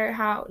unfair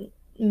how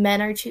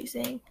men are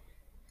choosing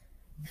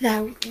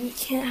that we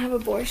can't have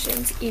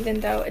abortions even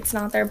though it's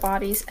not their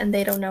bodies and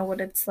they don't know what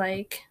it's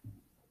like.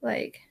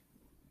 They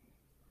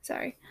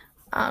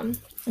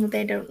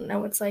don't know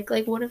what it's like.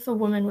 Like, what if a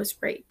woman was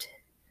raped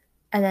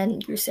and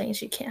then you're saying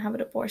she can't have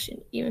an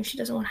abortion even if she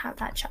doesn't want to have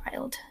that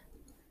child?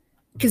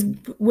 Because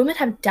women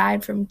have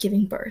died from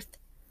giving birth.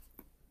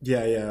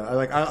 Yeah.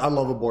 I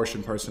love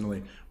abortion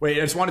personally. Wait,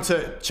 I just wanted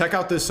to check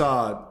out this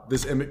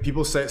image.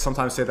 People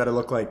sometimes say that I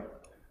look like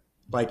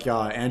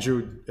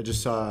Andrew.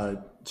 Just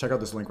check out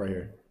this link right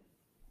here.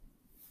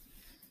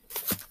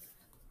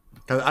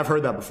 'Cause I've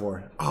heard that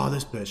before. Oh,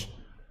 this bitch.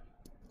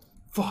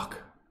 Fuck.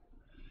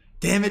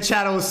 Damn it,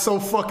 Chad, I was so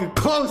fucking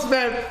close,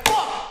 man.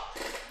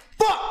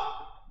 Fuck.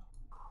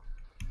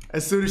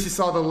 As soon as she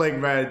saw the link,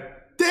 man.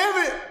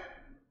 Damn it.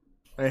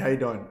 Hey, how you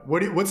doing?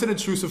 What's an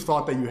intrusive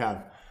thought that you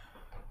have?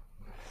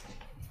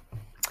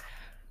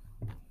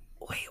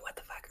 Wait, what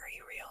the fuck? Are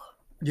you real?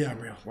 Yeah, I'm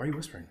real. Why are you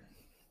whispering?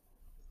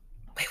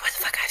 Wait, what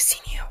the fuck? I've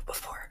seen you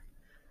before.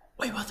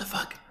 Wait, what the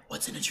fuck?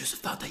 What's an intrusive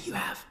thought that you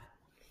have?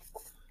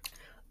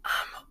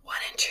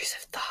 One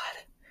intrusive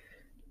thought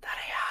that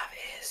I have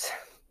is...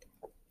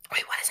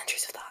 Wait, what is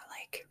intrusive thought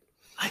like?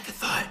 Like a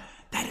thought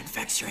that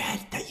infects your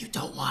head that you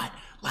don't want.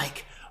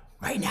 Like,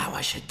 right now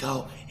I should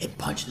go and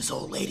punch this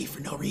old lady for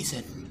no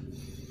reason.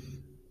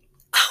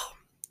 Oh,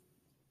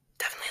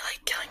 definitely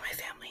like killing my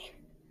family.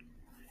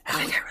 If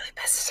I get really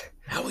pissed.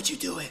 How would you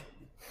do it?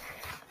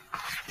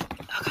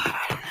 Oh God,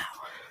 I don't know.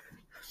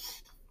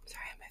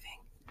 Sorry, I'm moving.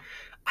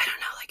 I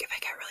don't know, like if I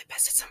get really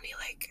pissed at somebody,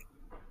 like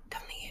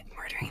definitely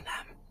murdering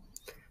them.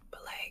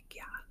 But like,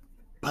 yeah.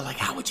 But like,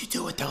 how would you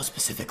do it though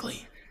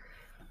specifically?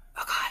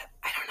 Oh God,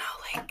 I don't know,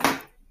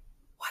 like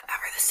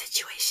whatever the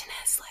situation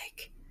is,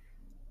 like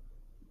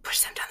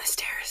push them down the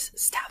stairs,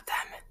 stab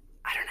them.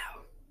 I don't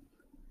know.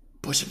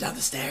 Push them down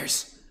the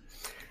stairs?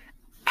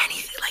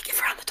 Anything, like if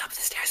we're on the top of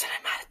the stairs and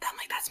I'm mad at them,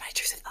 like that's my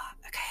intrusive thought,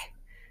 okay?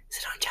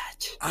 So don't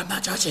judge. I'm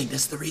not judging.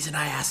 This is the reason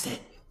I asked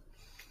it.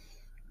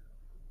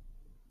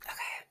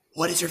 Okay.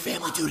 What does your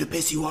family do to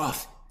piss you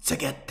off to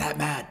get that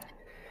mad?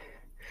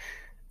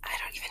 I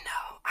don't even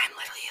know. I'm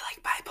literally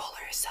like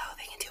bipolar, so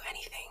they can do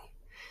anything.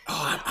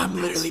 Oh, I'm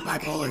literally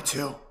bipolar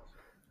too.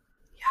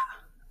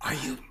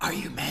 Yeah. Are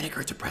you manic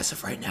or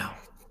depressive right now?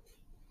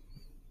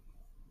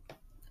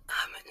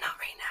 Not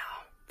right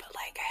now, but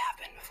like I have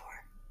been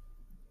before.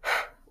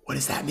 What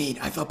does that mean?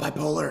 I thought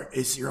bipolar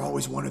is you're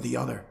always one or the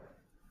other.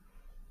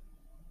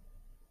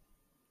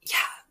 Yeah,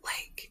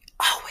 like,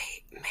 oh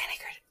wait,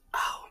 manic or,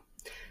 oh,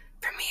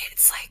 for me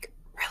it's like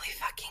really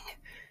fucking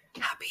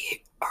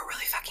happy or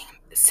really fucking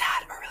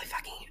sad or really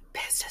fucking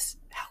pissed as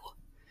hell.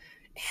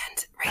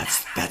 And right now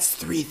That's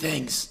three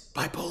things.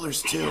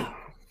 Bipolar's too.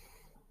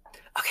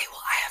 Okay,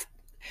 well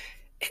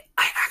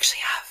I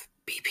actually have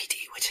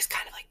BPD, which is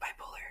kind of like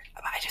bipolar.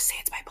 I just say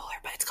it's bipolar,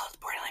 but it's called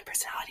borderline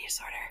personality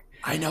disorder.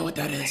 I know what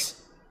that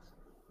is.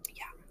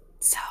 Yeah,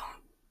 so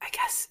I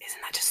guess,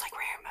 isn't that just like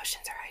where your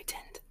emotions are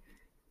heightened?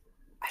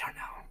 I don't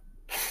know.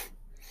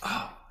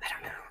 Oh. I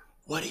don't know.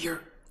 What are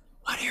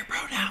your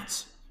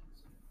pronouns?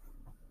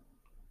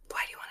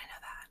 Why do you want to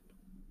know that?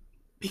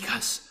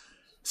 Because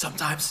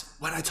sometimes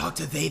when I talk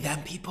to they,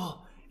 them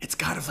people, it's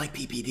kind of like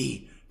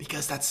PPD,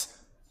 because that's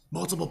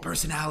multiple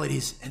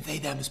personalities and they,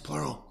 them is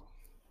plural.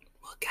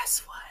 Well,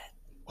 guess what?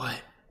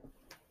 What?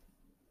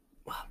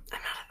 Well, I'm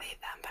not a they,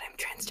 them, but I'm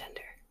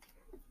transgender.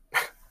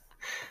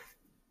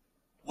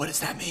 What does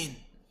that mean?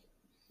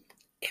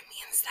 It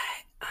means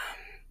that, I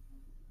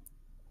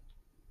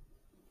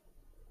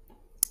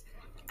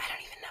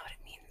don't even know what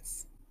it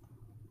means.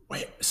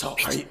 Wait, so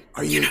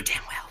are You you... know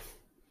damn well.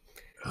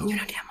 Who? You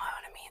know damn well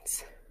what it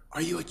means.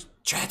 Are you a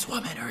trans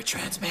woman or a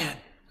trans man?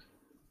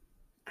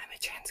 I'm a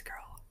trans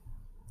girl.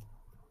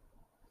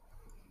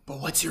 But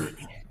what's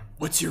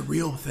your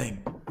real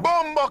thing?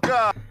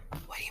 Bomboka!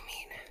 What do you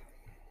mean?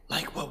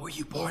 Like, what were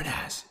you born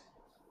as?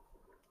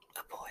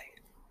 A boy.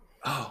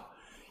 Oh,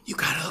 you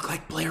kind of look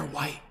like Blair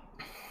White.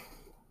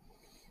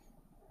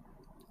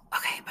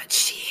 Okay, but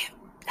she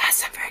has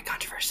some very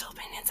controversial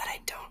opinions that I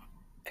don't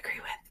agree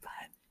with,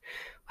 but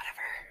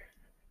whatever.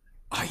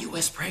 Are you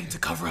whispering to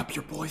cover up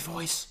your boy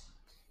voice?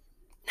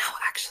 No,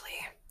 actually,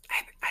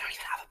 I don't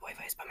even have a boy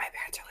voice, but my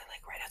parents are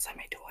like right outside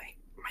my door.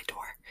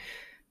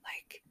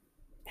 Like,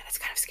 and it's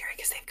kind of scary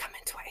because they've come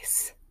in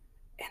twice,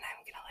 and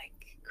I'm gonna like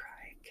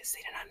cry because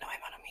they did not know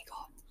I'm on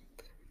Omegle.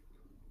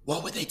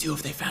 What would they do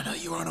if they found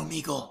out you were on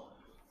Omegle?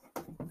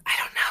 I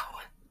don't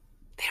know.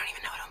 They don't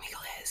even know what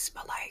Omegle is,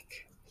 but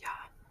like, yeah.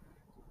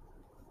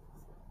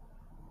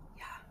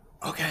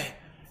 Okay,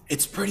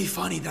 it's pretty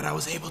funny that I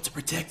was able to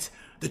predict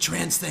the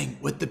trans thing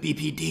with the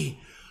BPD.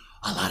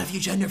 A lot of you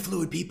gender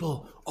fluid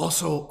people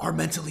also are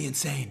mentally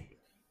insane.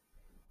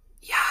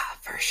 Yeah,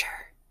 for sure.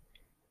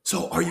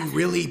 So are you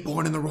really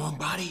born in the wrong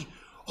body?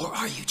 Or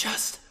are you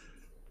just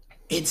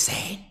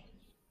insane?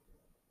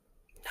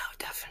 No,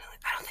 definitely.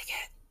 I don't think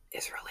it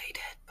is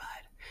related,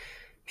 but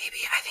maybe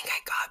I think I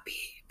got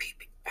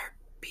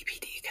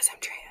BPD because I'm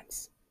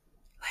trans.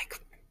 Like,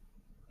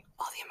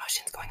 all the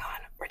emotions going on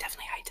were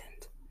definitely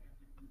heightened.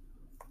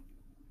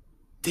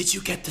 Did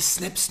you get the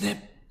snip snip?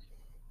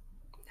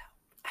 No,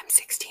 I'm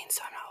 16,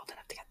 so I'm not old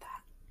enough to get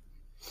that.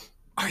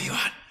 Are you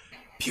on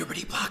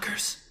puberty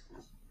blockers?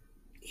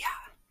 Yeah,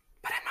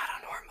 but I'm not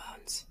on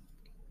hormones.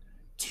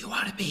 Do you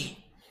want to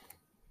be?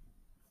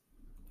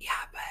 Yeah,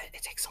 but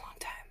it takes a long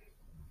time.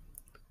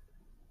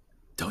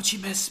 Don't you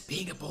miss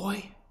being a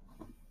boy?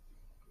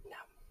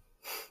 No.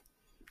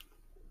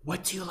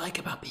 What do you like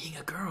about being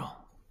a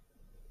girl?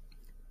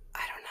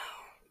 I don't know.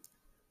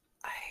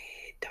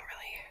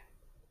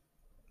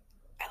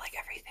 I like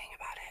everything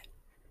about it.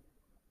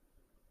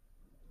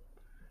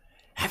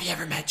 Have you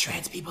ever met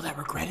trans people that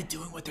regretted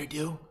doing what they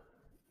do?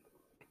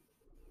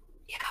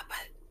 Yeah,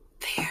 but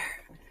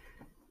they're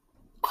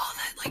all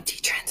the like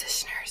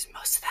detransitioners,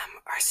 most of them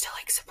are still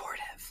like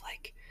supportive.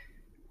 Like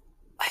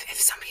if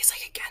somebody's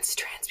like against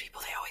trans people,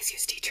 they always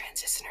use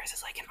detransitioners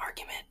as like an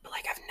argument, but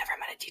like I've never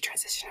met a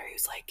detransitioner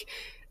who's like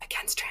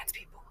against trans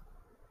people.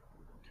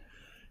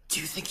 Do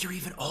you think you're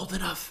even old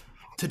enough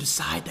to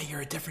decide that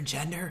you're a different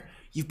gender?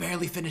 You've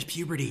barely finished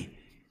puberty.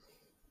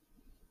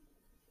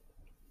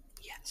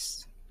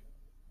 Yes.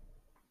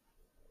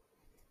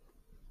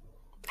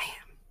 I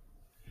am.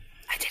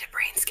 I did a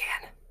brain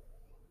scan.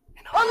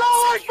 And all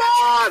that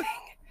psychiatric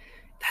thing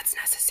that's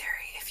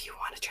necessary if you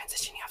want to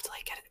transition. You have to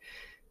like get it.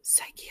 So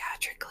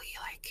psychiatrically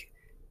like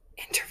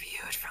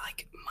interviewed for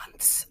like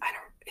months.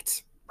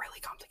 It's really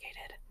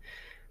complicated.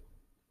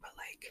 But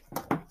like,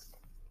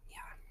 yeah.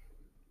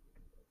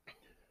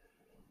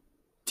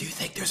 Do you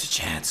think there's a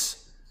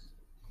chance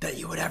that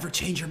you would ever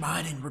change your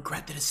mind and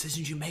regret the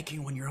decisions you're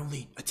making when you're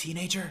only a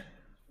teenager?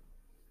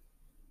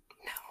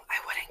 No, I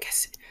wouldn't,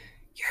 because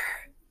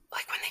you're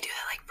like, when they do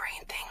that like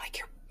brain thing, like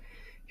your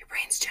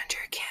brain's gender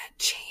can't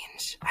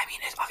change. I mean,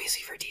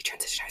 obviously for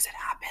detransitioners it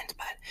happened,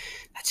 but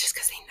that's just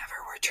because they never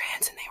were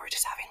trans and they were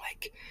just having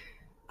like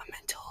a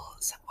mental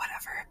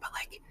whatever. But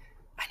like,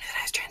 I knew that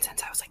I was trans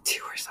since I was like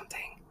 2 or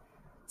something.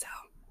 So.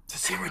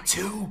 Since you were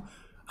 2?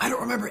 I don't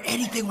remember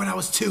anything when I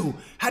was 2.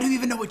 How do you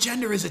even know what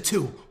gender is at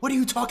 2? What are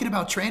you talking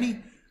about,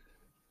 tranny?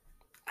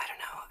 I don't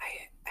know.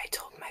 I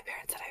told my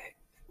parents that I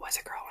was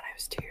a girl when I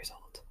was 2 years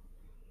old.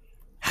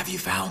 Have you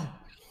found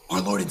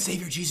our Lord and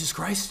Savior Jesus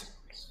Christ?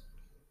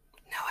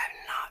 No,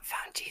 I've not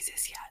found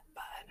Jesus yet,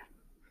 but...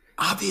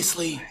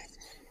 Obviously.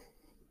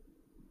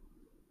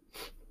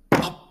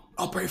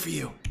 I'll pray for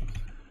you.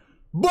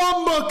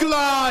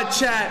 Bumbaclaw,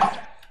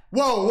 chat!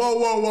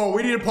 Whoa.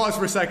 We need to pause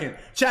for a second.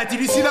 Chat, did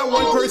you see that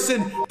one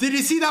person? Did you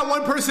see that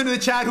one person in the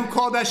chat who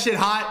called that shit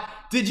hot?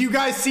 Did you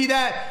guys see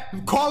that?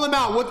 Call him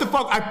out. What the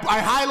fuck?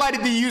 I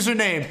highlighted the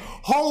username.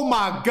 Oh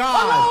my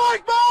god.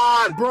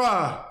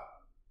 Bruh.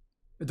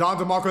 Don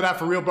DeMarco, that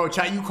for real, bro.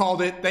 Chat, you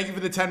called it. Thank you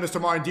for the 10,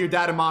 Mr. Martin. Dear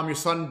dad and mom, your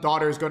son and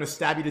daughter is going to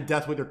stab you to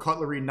death with their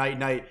cutlery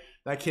night.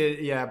 That kid,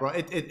 yeah, bro.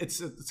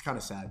 It's kind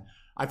of sad.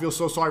 I feel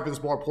so sorry for this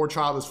boy. Poor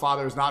child. His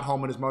father is not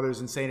home and his mother is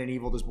insane and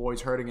evil. This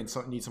boy's hurting and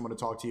needs someone to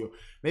talk to you.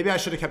 Maybe I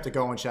should have kept it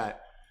going,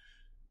 chat.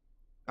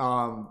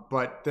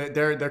 But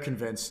they're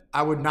convinced.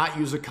 I would not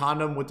use a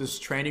condom with this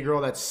tranny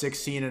girl that's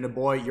 16 and a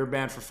boy. You're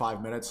banned for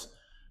 5 minutes.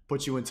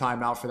 Put you in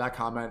timeout for that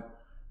comment.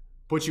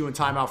 Put you in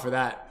timeout for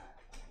that.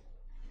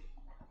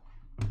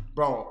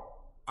 Bro,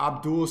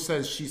 Abdul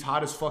says she's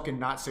hot as fucking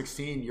not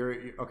 16. You're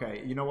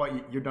okay. You know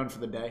what? You're done for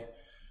the day.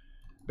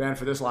 Banned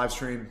for this live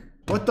stream.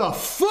 What the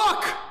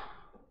fuck?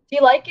 Do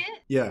you like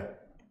it? Yeah.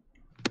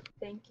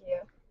 Thank you.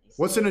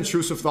 What's an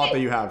intrusive thought that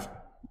you have?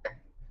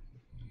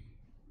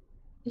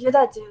 You're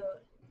that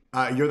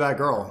dude. You're that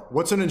girl.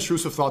 What's an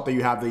intrusive thought that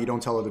you have that you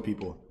don't tell other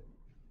people?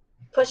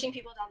 Pushing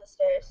people down the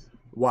stairs.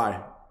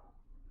 Why?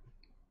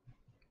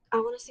 I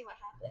want to see what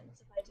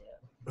happens if I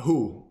do.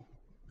 Who?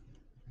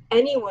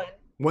 Anyone.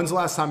 When's the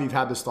last time you've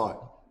had this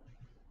thought?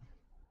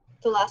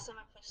 The last time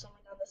I pushed someone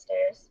down the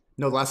stairs.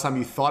 No, the last time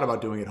you thought about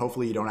doing it.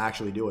 Hopefully you don't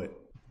actually do it.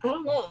 I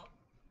don't know.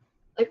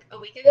 Like a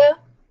week ago?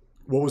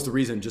 What was the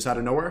reason? Just out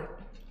of nowhere?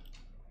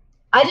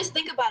 I just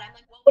think about it. I'm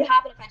like, what would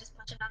happen if I just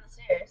punched him down the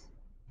stairs?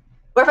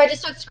 Or if I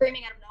just start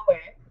screaming out of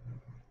nowhere?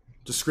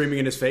 Just screaming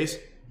in his face?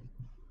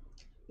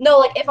 No,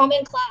 like if I'm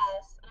in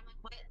class and I'm like,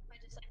 what if I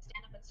just like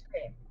stand up and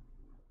scream?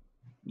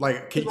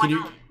 Like,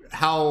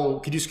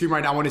 can you scream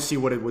right now? I want to see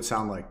what it would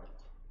sound like.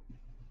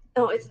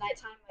 Oh, it's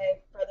nighttime. My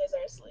brothers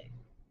are asleep.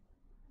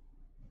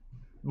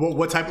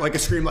 What type? Like a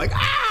scream like,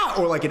 ah!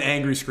 Or like an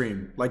angry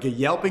scream? Like a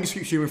yelping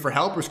scream, screaming for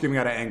help or screaming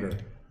out of anger?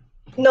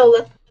 No,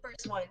 the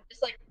first one.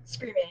 Just like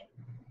screaming.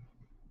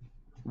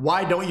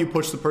 Why don't you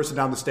push the person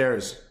down the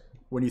stairs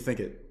when you think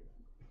it?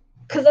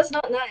 Because that's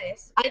not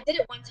nice. I did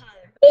it one time.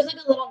 It was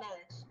like a little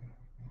nudge.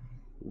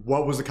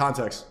 What was the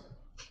context?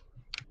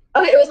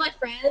 Okay, it was my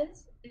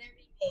friends, and they're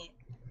being mean.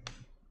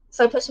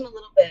 So I pushed them a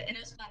little bit, and it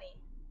was funny.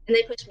 And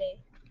they pushed me.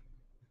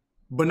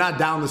 But not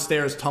down the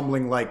stairs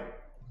tumbling like...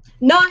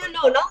 No,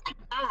 not like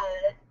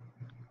that.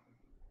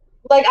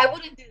 Like, I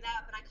wouldn't do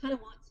that, but I kind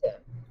of want to.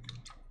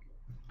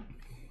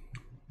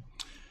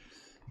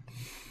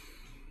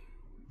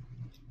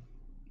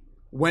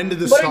 When did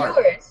this start?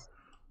 What are yours?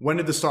 When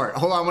did this start?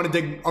 Hold on, I want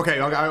to dig... Okay,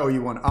 I owe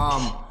you one.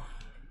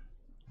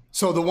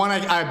 So the one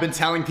I've been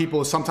telling people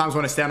is sometimes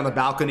when I stand on the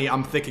balcony,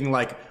 I'm thinking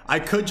like, I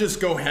could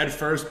just go head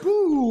first,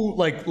 boo,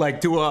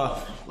 like do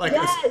a... Like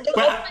yeah,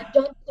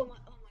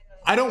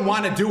 I don't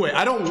want to do it.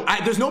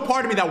 There's no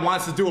part of me that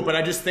wants to do it, but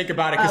I just think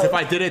about it because if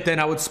I did it, then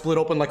I would split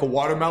open like a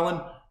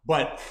watermelon.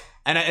 But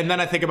and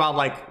then I think about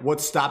like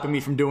what's stopping me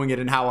from doing it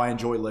and how I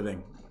enjoy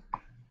living.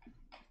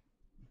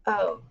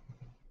 Oh,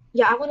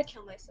 yeah, I want to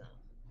kill myself.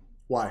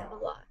 Why? A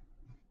lot.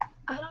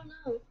 I don't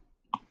know.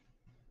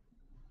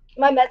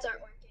 My meds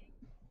aren't working.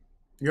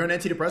 You're on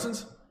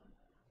antidepressants?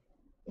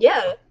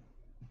 Yeah.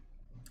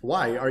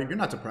 Why? You're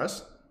not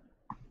depressed?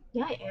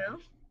 Yeah, I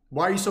am.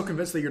 Why are you so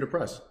convinced that you're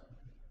depressed?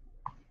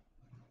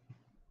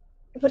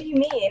 What do you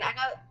mean? I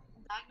got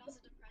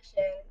diagnosed with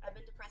depression. I've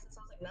been depressed since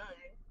I was like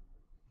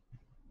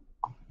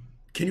 9.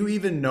 Can you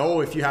even know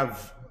if you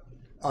have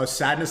a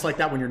sadness like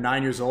that when you're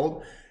 9 years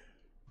old?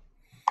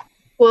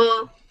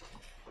 Well,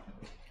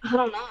 I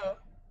don't know.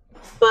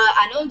 But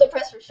I know I'm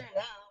depressed for sure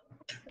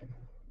now.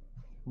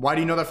 Why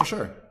do you know that for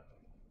sure?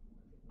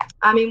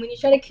 I mean, when you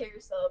try to kill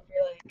yourself,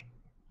 you're like,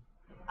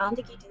 I don't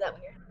think you do that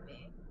when you're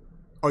happy.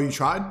 Oh, you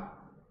tried?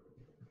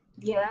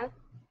 Yeah.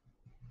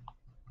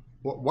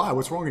 Why?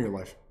 What's wrong in your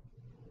life?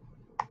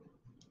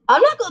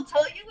 I'm not gonna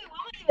tell you. Why am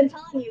I even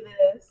telling you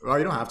this? Oh,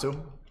 you don't have to.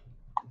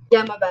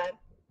 Yeah, my bad.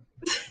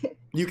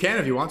 You can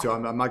if you want to.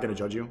 I'm not gonna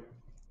judge you.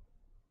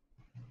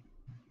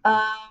 Yeah,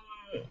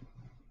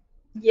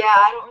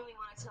 I don't really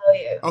want to tell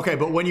you. Okay,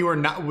 but when you were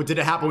not, did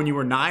it happen when you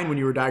were 9, when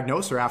you were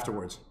diagnosed, or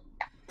afterwards?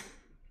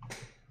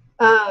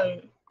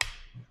 Wait,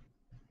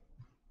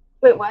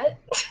 what?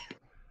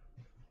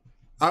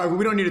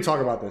 We don't need to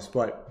talk about this,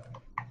 but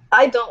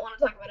I don't want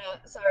to talk about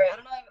it. Sorry, I don't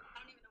even know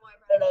why I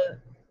brought it up.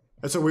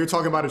 that's what we were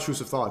talking about.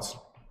 Intrusive thoughts.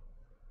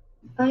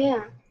 Oh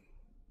yeah.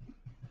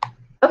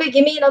 Okay,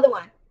 give me another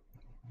one.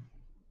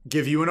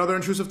 Give you another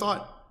intrusive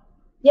thought?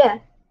 Yeah.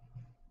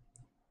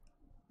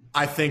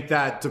 I think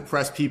that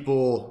depressed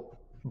people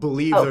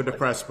believe they're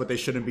depressed, but they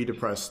shouldn't be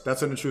depressed.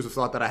 That's an intrusive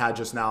thought that I had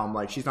just now. I'm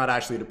like, she's not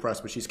actually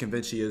depressed, but she's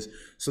convinced she is,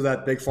 so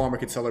that Big Pharma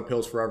could sell her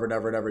pills forever and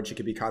ever and ever, and she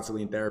could be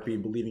constantly in therapy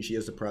and believing she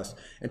is depressed.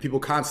 And people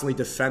constantly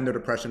defend their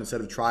depression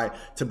instead of try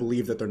to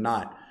believe that they're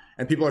not.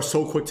 And people are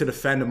so quick to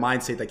defend a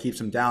mindset that keeps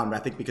them down, I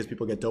think because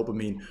people get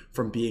dopamine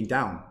from being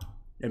down.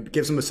 It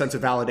gives them a sense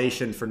of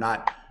validation for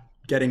not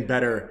getting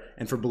better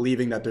and for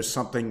believing that there's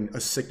something,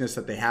 a sickness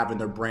that they have in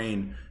their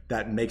brain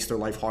that makes their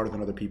life harder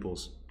than other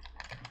people's.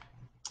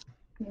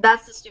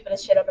 That's the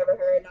stupidest shit I've ever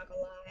heard, not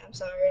gonna lie. I'm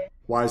sorry.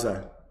 Why is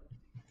that?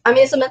 I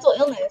mean, it's a mental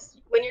illness.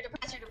 When you're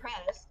depressed, you're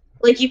depressed.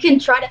 Like, you can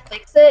try to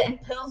fix it,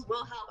 and pills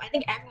will help. I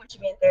think everyone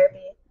should be in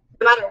therapy,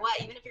 no matter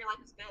what, even if your life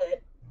is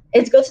good.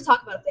 It's good to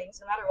talk about things,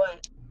 no matter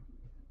what.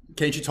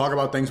 Can't you talk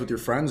about things with your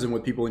friends and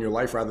with people in your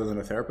life rather than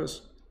a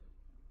therapist?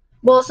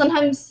 Well,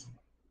 sometimes,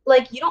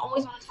 like, you don't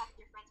always want to talk to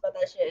your friends about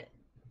that shit,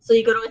 so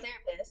you go to a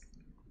therapist.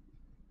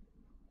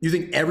 You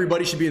think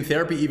everybody should be in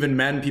therapy, even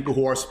men, people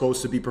who are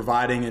supposed to be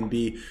providing and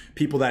be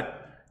people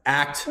that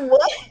act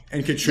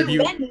and contribute?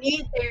 Do men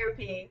need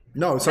therapy?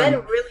 No, it's men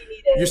not, really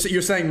need it.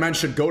 You're saying men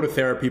should go to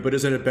therapy, but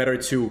isn't it better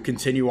to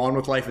continue on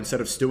with life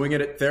instead of stewing in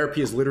it?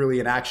 Therapy is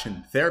literally an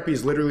action. Therapy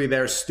is literally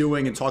there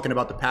stewing and talking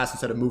about the past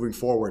instead of moving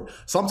forward.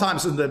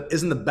 Sometimes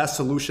isn't the best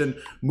solution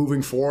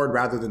moving forward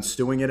rather than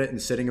stewing in it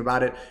and sitting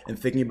about it and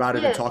thinking about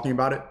it and talking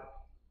about it?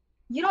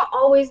 You don't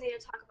always need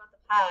to talk about the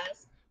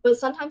past, but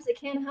sometimes it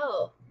can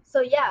help. So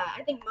yeah,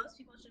 I think most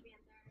people should be in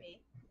therapy.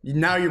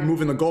 Now you're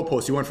moving the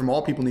goalpost. You went from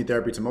all people need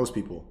therapy to most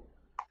people.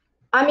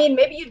 I mean,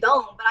 maybe you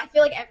don't, but I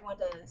feel like everyone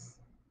does.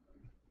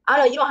 I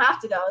don't know, you don't have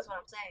to go, is what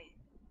I'm saying.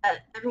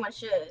 Everyone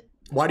should.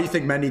 Why do you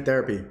think men need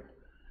therapy?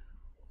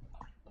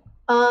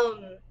 Well,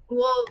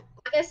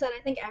 like I said, I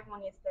think everyone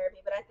needs therapy,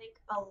 but I think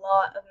a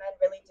lot of men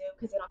really do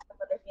because they don't talk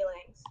about their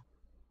feelings.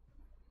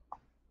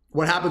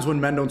 What happens when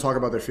men don't talk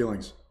about their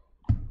feelings?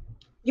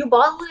 You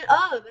bottle it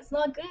up. It's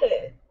not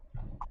good.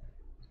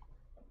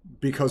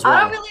 Because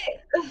why?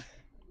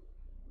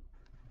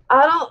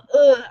 I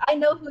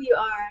know who you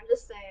are. I'm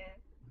just saying.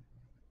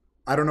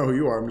 I don't know who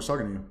you are. I'm just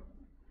talking to you.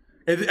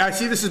 I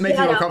see this is making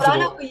you But uncomfortable. I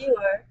know who you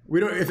are.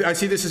 I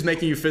see this is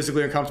making you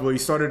physically uncomfortable. You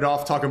started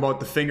off talking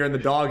about the finger and the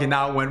dog, and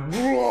now it went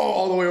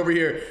all the way over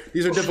here.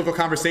 These are difficult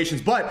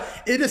conversations, but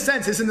in a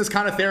sense, isn't this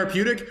kind of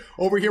therapeutic?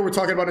 Over here, we're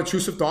talking about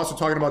intrusive thoughts. We're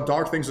talking about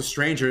dark things with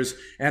strangers,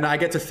 and I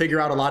get to figure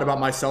out a lot about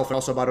myself and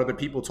also about other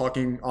people.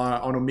 Talking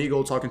on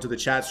Omegle, talking to the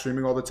chat,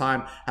 streaming all the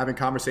time, having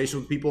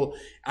conversations with people.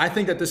 I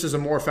think that this is a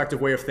more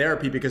effective way of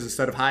therapy because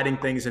instead of hiding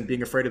things and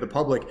being afraid of the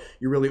public,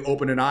 you're really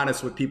open and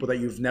honest with people that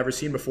you've never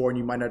seen before and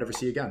you might not ever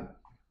see again.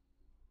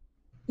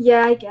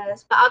 Yeah, I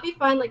guess. But I'll be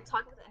fine, like,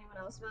 talking to anyone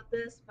else about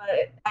this.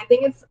 But I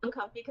think it's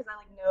uncomfortable because I,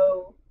 like,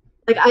 know.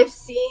 Like, I've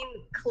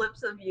seen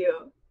clips of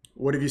you.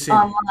 What have you seen?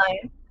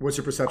 Online. What's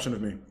your perception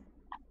of me?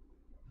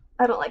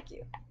 I don't like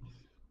you.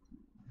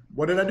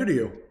 What did I do to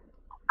you?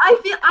 I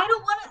feel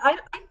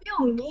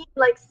mean,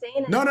 like,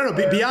 saying it. No.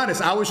 Be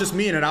honest. I was just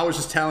mean, and I was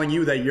just telling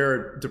you that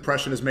your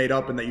depression is made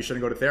up and that you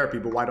shouldn't go to therapy.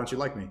 But why don't you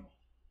like me?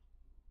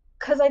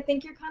 Because I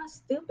think you're kind of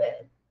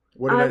stupid.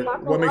 What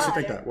makes you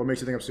think that? What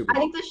makes you think I'm stupid? I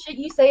think the shit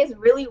you say is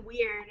really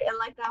weird, and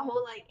like that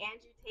whole like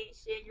Andrew Tate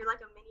shit. You're like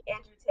a mini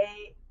Andrew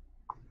Tate,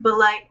 but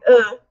like,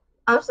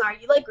 I'm sorry,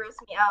 you like gross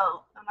me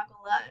out. I'm not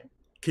gonna lie.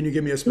 Can you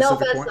give me a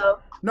specific point?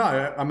 Though. No,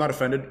 I'm not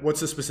offended. What's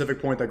the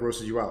specific point that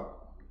grosses you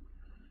out?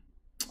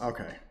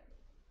 Okay.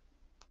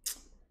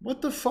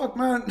 What the fuck,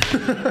 man?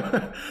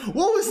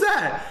 What was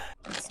that?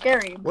 It's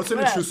scary. What's an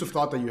intrusive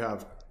thought that you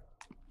have?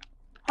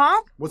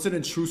 Huh? What's an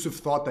intrusive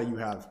thought that you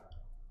have?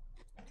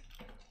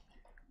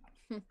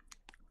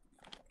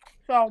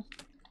 So,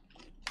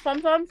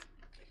 sometimes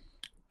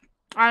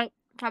I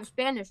have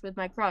Spanish with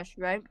my crush,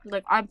 right?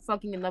 Like, I'm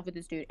fucking in love with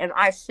this dude, and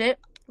I sit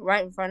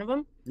right in front of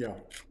him. Yeah.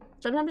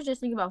 Sometimes I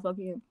just think about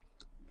fucking him.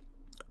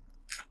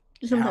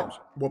 Sometimes.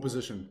 How? What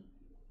position?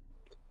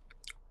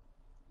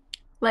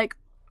 Like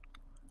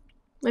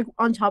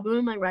on top of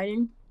him, like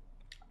writing.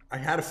 I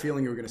had a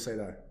feeling you were going to say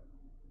that.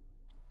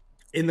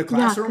 In the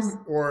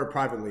classroom or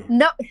privately?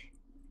 No.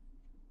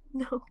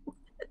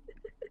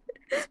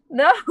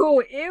 No,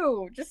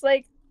 ew. Just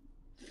like,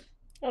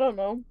 I don't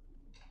know.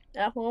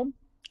 At home.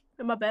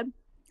 In my bed.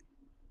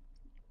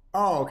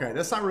 Oh, okay.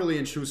 That's not really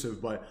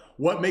intrusive, but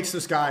what makes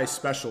this guy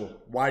special?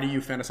 Why do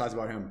you fantasize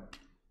about him?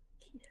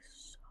 He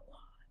is so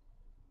hot.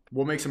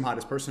 What makes him hot?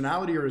 His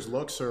personality or his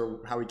looks or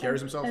how he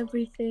carries himself?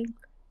 Everything.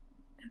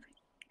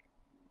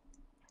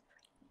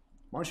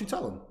 Why don't you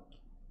tell him?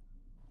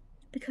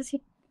 Because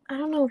I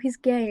don't know. He's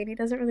gay and he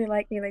doesn't really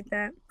like me like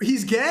that.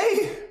 He's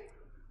gay?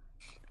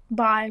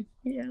 Bi,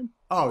 yeah.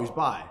 Oh, he's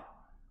bi.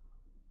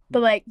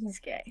 But like, he's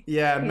gay.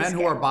 Yeah, He's men who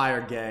gay. are bi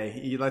are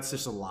gay. That's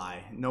just a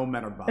lie. No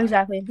men are bi.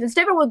 Exactly. It's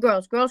different with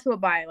girls. Girls who are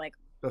bi, like.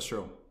 That's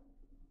true.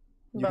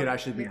 You But, could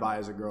actually be yeah. bi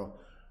as a girl.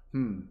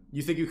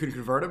 You think you could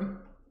convert him?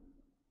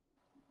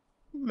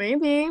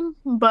 Maybe,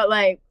 but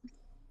like,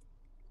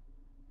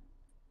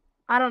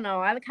 I don't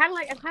know. I'm kind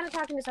of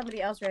talking to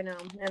somebody else right now,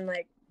 and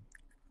like,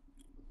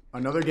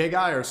 Another gay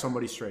guy or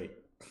somebody straight?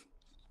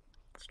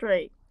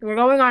 straight. We're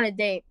going on a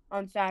date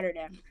on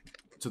Saturday.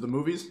 To the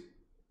movies?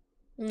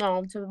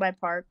 No, to my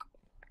park.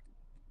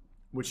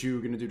 What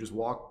you gonna do? Just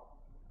walk?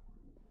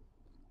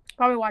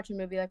 Probably watch a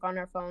movie like on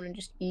our phone and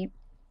just eat.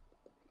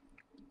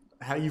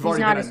 You've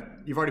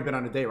He's already been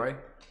on a date, right?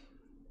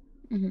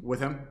 Mhm. With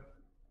him?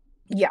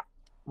 Yeah.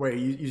 Wait,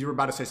 you were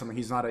about to say something.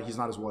 He's not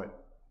as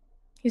what?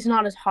 He's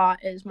not as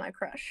hot as my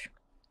crush.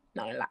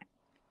 Not a lie.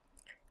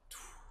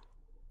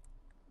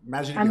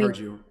 Imagine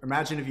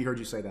if he heard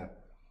you say that.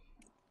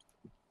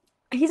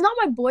 He's not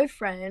my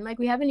boyfriend. Like,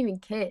 we haven't even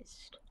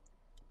kissed.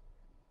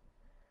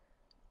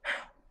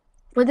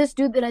 But this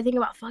dude that I think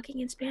about fucking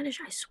in Spanish,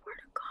 I swear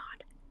to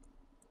God.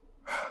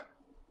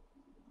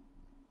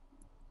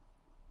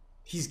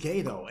 He's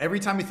gay though. Every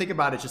time you think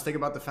about it, just think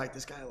about the fact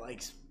this guy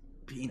likes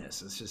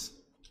penis. It's just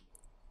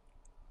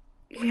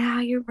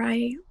Yeah, you're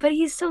right. But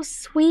he's so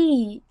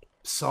sweet.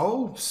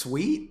 so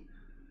sweet.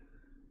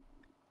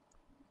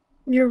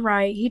 You're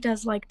right. He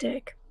does like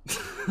dick.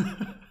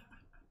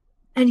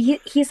 And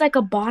he's like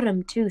a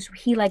bottom too, so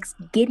he likes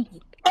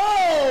giddy.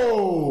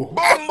 Oh!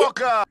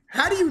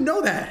 How do you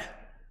know that?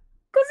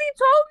 Cause he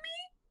told me.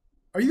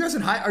 Are you guys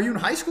Are you in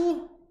high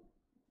school?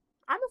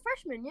 I'm a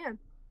freshman, yeah.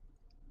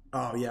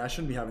 Oh yeah, I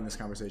shouldn't be having this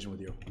conversation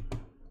with you.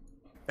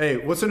 Hey,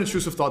 what's an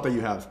intrusive thought that you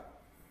have?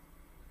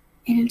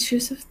 An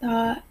intrusive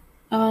thought.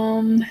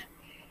 I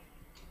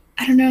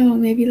don't know,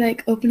 maybe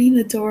like opening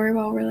the door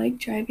while we're like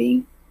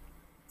driving.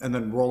 And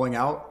then rolling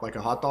out like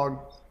a hot dog?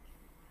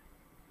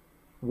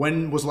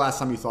 When was the last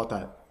time you thought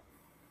that?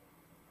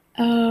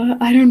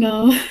 I don't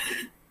know.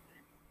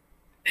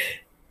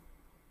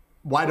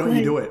 Why don't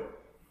you do it?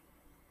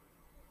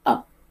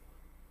 Oh.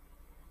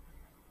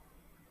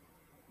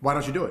 Why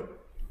don't you do it?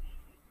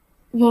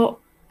 Well,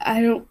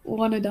 I don't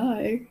want to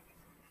die.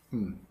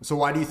 So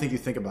why do you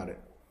think about it?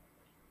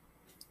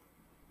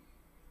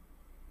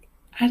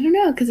 I don't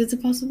know, because it's a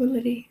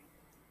possibility.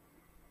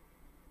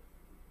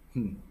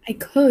 I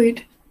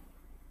could.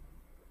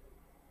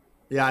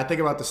 Yeah, I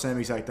think about the same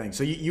exact thing.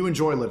 So you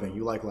enjoy living.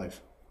 You like life.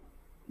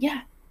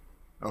 Yeah.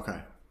 Okay.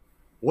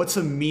 What's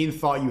a mean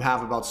thought you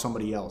have about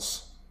somebody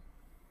else?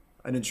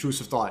 An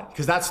intrusive thought.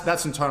 Because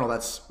that's internal.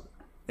 That's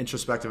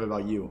introspective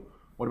about you.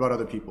 What about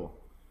other people?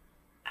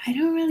 I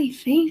don't really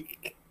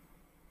think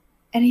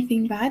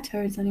anything bad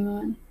towards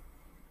anyone.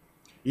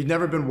 You've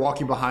never been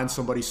walking behind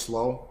somebody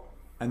slow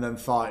and then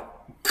thought...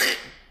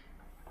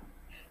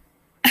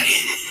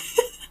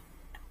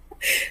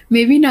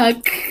 Maybe not,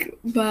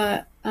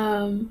 but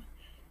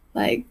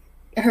like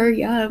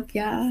hurry up,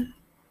 yeah.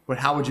 But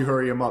how would you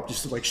hurry him up?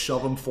 Just to like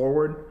shove him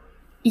forward?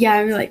 Yeah,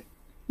 I'd be like,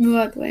 move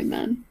out the way,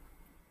 man.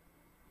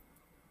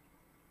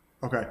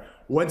 Okay.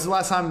 When's the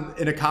last time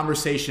in a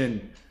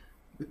conversation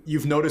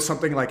you've noticed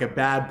something like a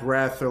bad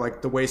breath or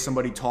like the way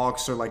somebody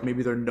talks or like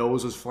maybe their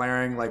nose is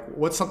flaring? Like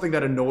what's something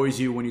that annoys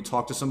you when you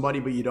talk to somebody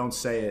but you don't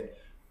say it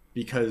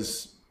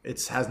because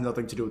it has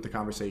nothing to do with the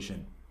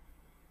conversation?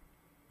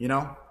 You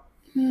know?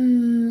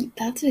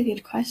 That's a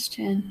good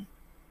question.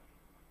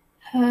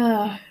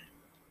 I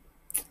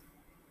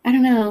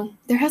don't know.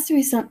 There has to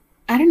be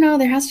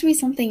there has to be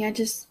something.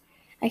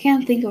 I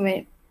can't think of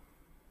it.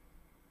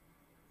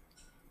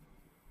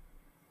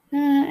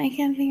 I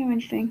can't think of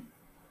anything.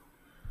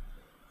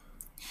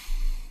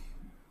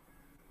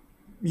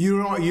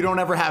 You don't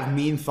ever have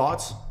mean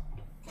thoughts?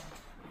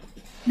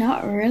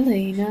 Not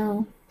really,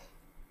 no.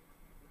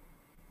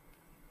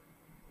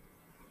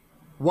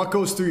 What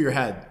goes through your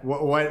head?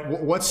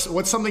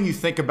 What's something you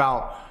think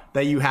about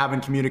that you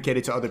haven't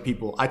communicated to other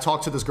people? I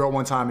talked to this girl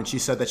one time and she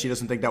said that she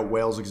doesn't think that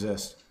whales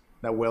exist,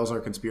 that whales are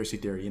a conspiracy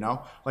theory, you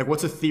know? Like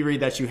what's a theory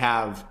that you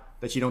have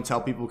that you don't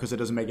tell people because it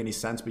doesn't make any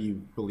sense but you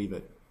believe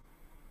it?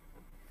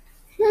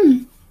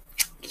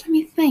 Let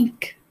me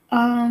think.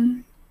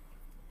 I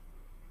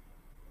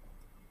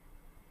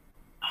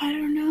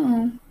don't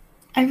know.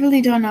 I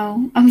really don't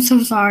know. I'm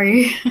so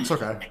sorry. It's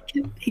okay. I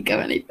can't think of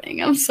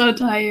anything. I'm so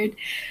tired.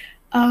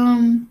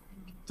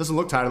 Doesn't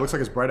look tired. It looks like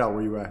it's bright out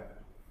where you at.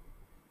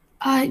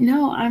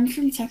 No, I'm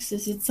from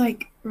Texas. It's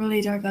like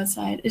really dark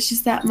outside. It's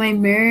just that my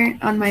mirror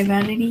on my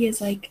vanity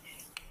is like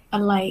a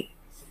light.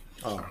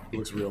 Oh, it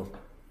looks real.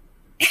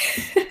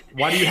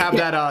 Why do you have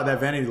that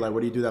vanity light?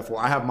 What do you do that for?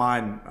 I have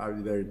mine.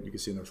 There, you can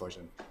see in the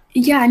reflection.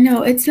 Yeah,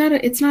 no, it's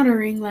not a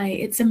ring light.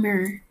 It's a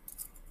mirror.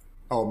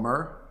 Oh,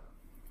 mirror?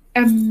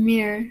 A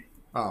mirror.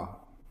 Oh.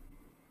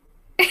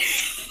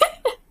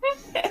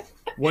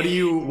 What do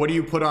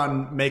you put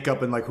on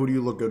makeup and like who do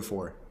you look good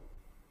for?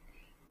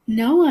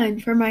 No one,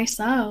 for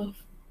myself.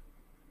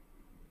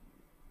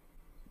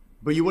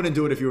 But you wouldn't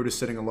do it if you were just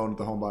sitting alone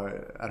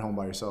at home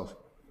by yourself.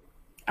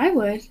 I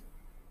would.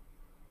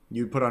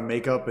 You'd put on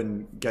makeup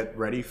and get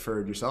ready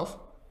for yourself?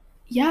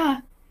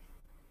 Yeah.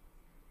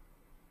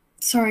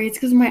 Sorry, it's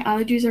because my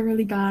allergies are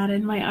really bad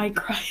and my eye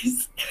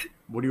cries.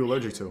 What are you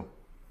allergic to?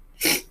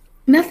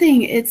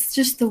 Nothing. It's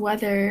just the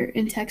weather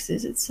in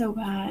Texas. It's so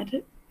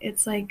bad.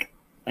 It's like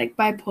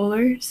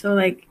bipolar. So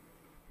like.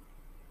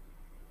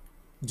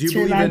 Do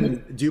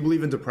you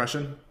believe in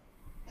depression?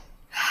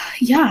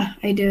 Yeah,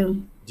 I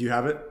do. Do you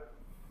have it?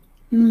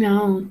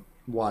 No.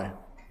 Why?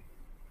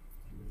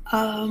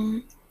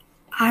 I'm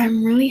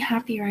really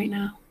happy right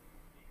now.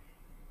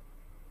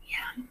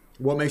 Yeah.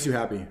 What makes you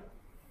happy?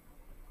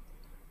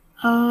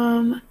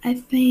 I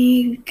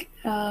think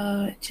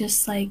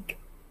just like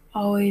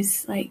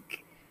always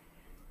like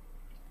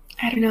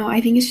I don't know, I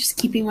think it's just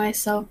keeping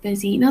myself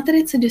busy. Not that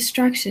it's a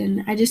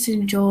distraction. I just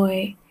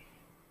enjoy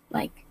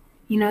like,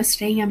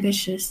 staying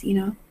ambitious,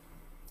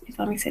 if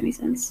that makes any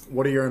sense.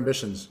 What are your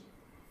ambitions?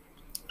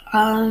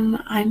 I'm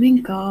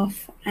in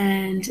golf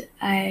and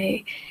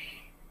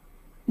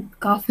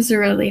golf is a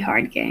really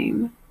hard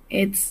game.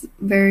 It's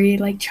very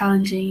like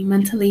challenging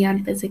mentally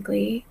and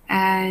physically,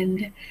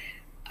 and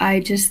I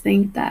just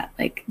think that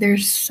like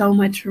there's so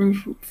much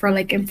room for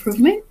like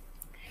improvement.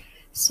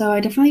 So I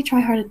definitely try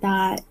hard at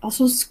that.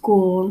 Also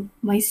school,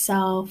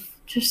 myself,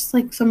 just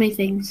like so many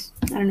things.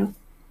 I don't know.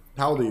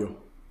 How old are you?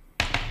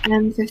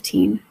 I'm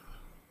 15.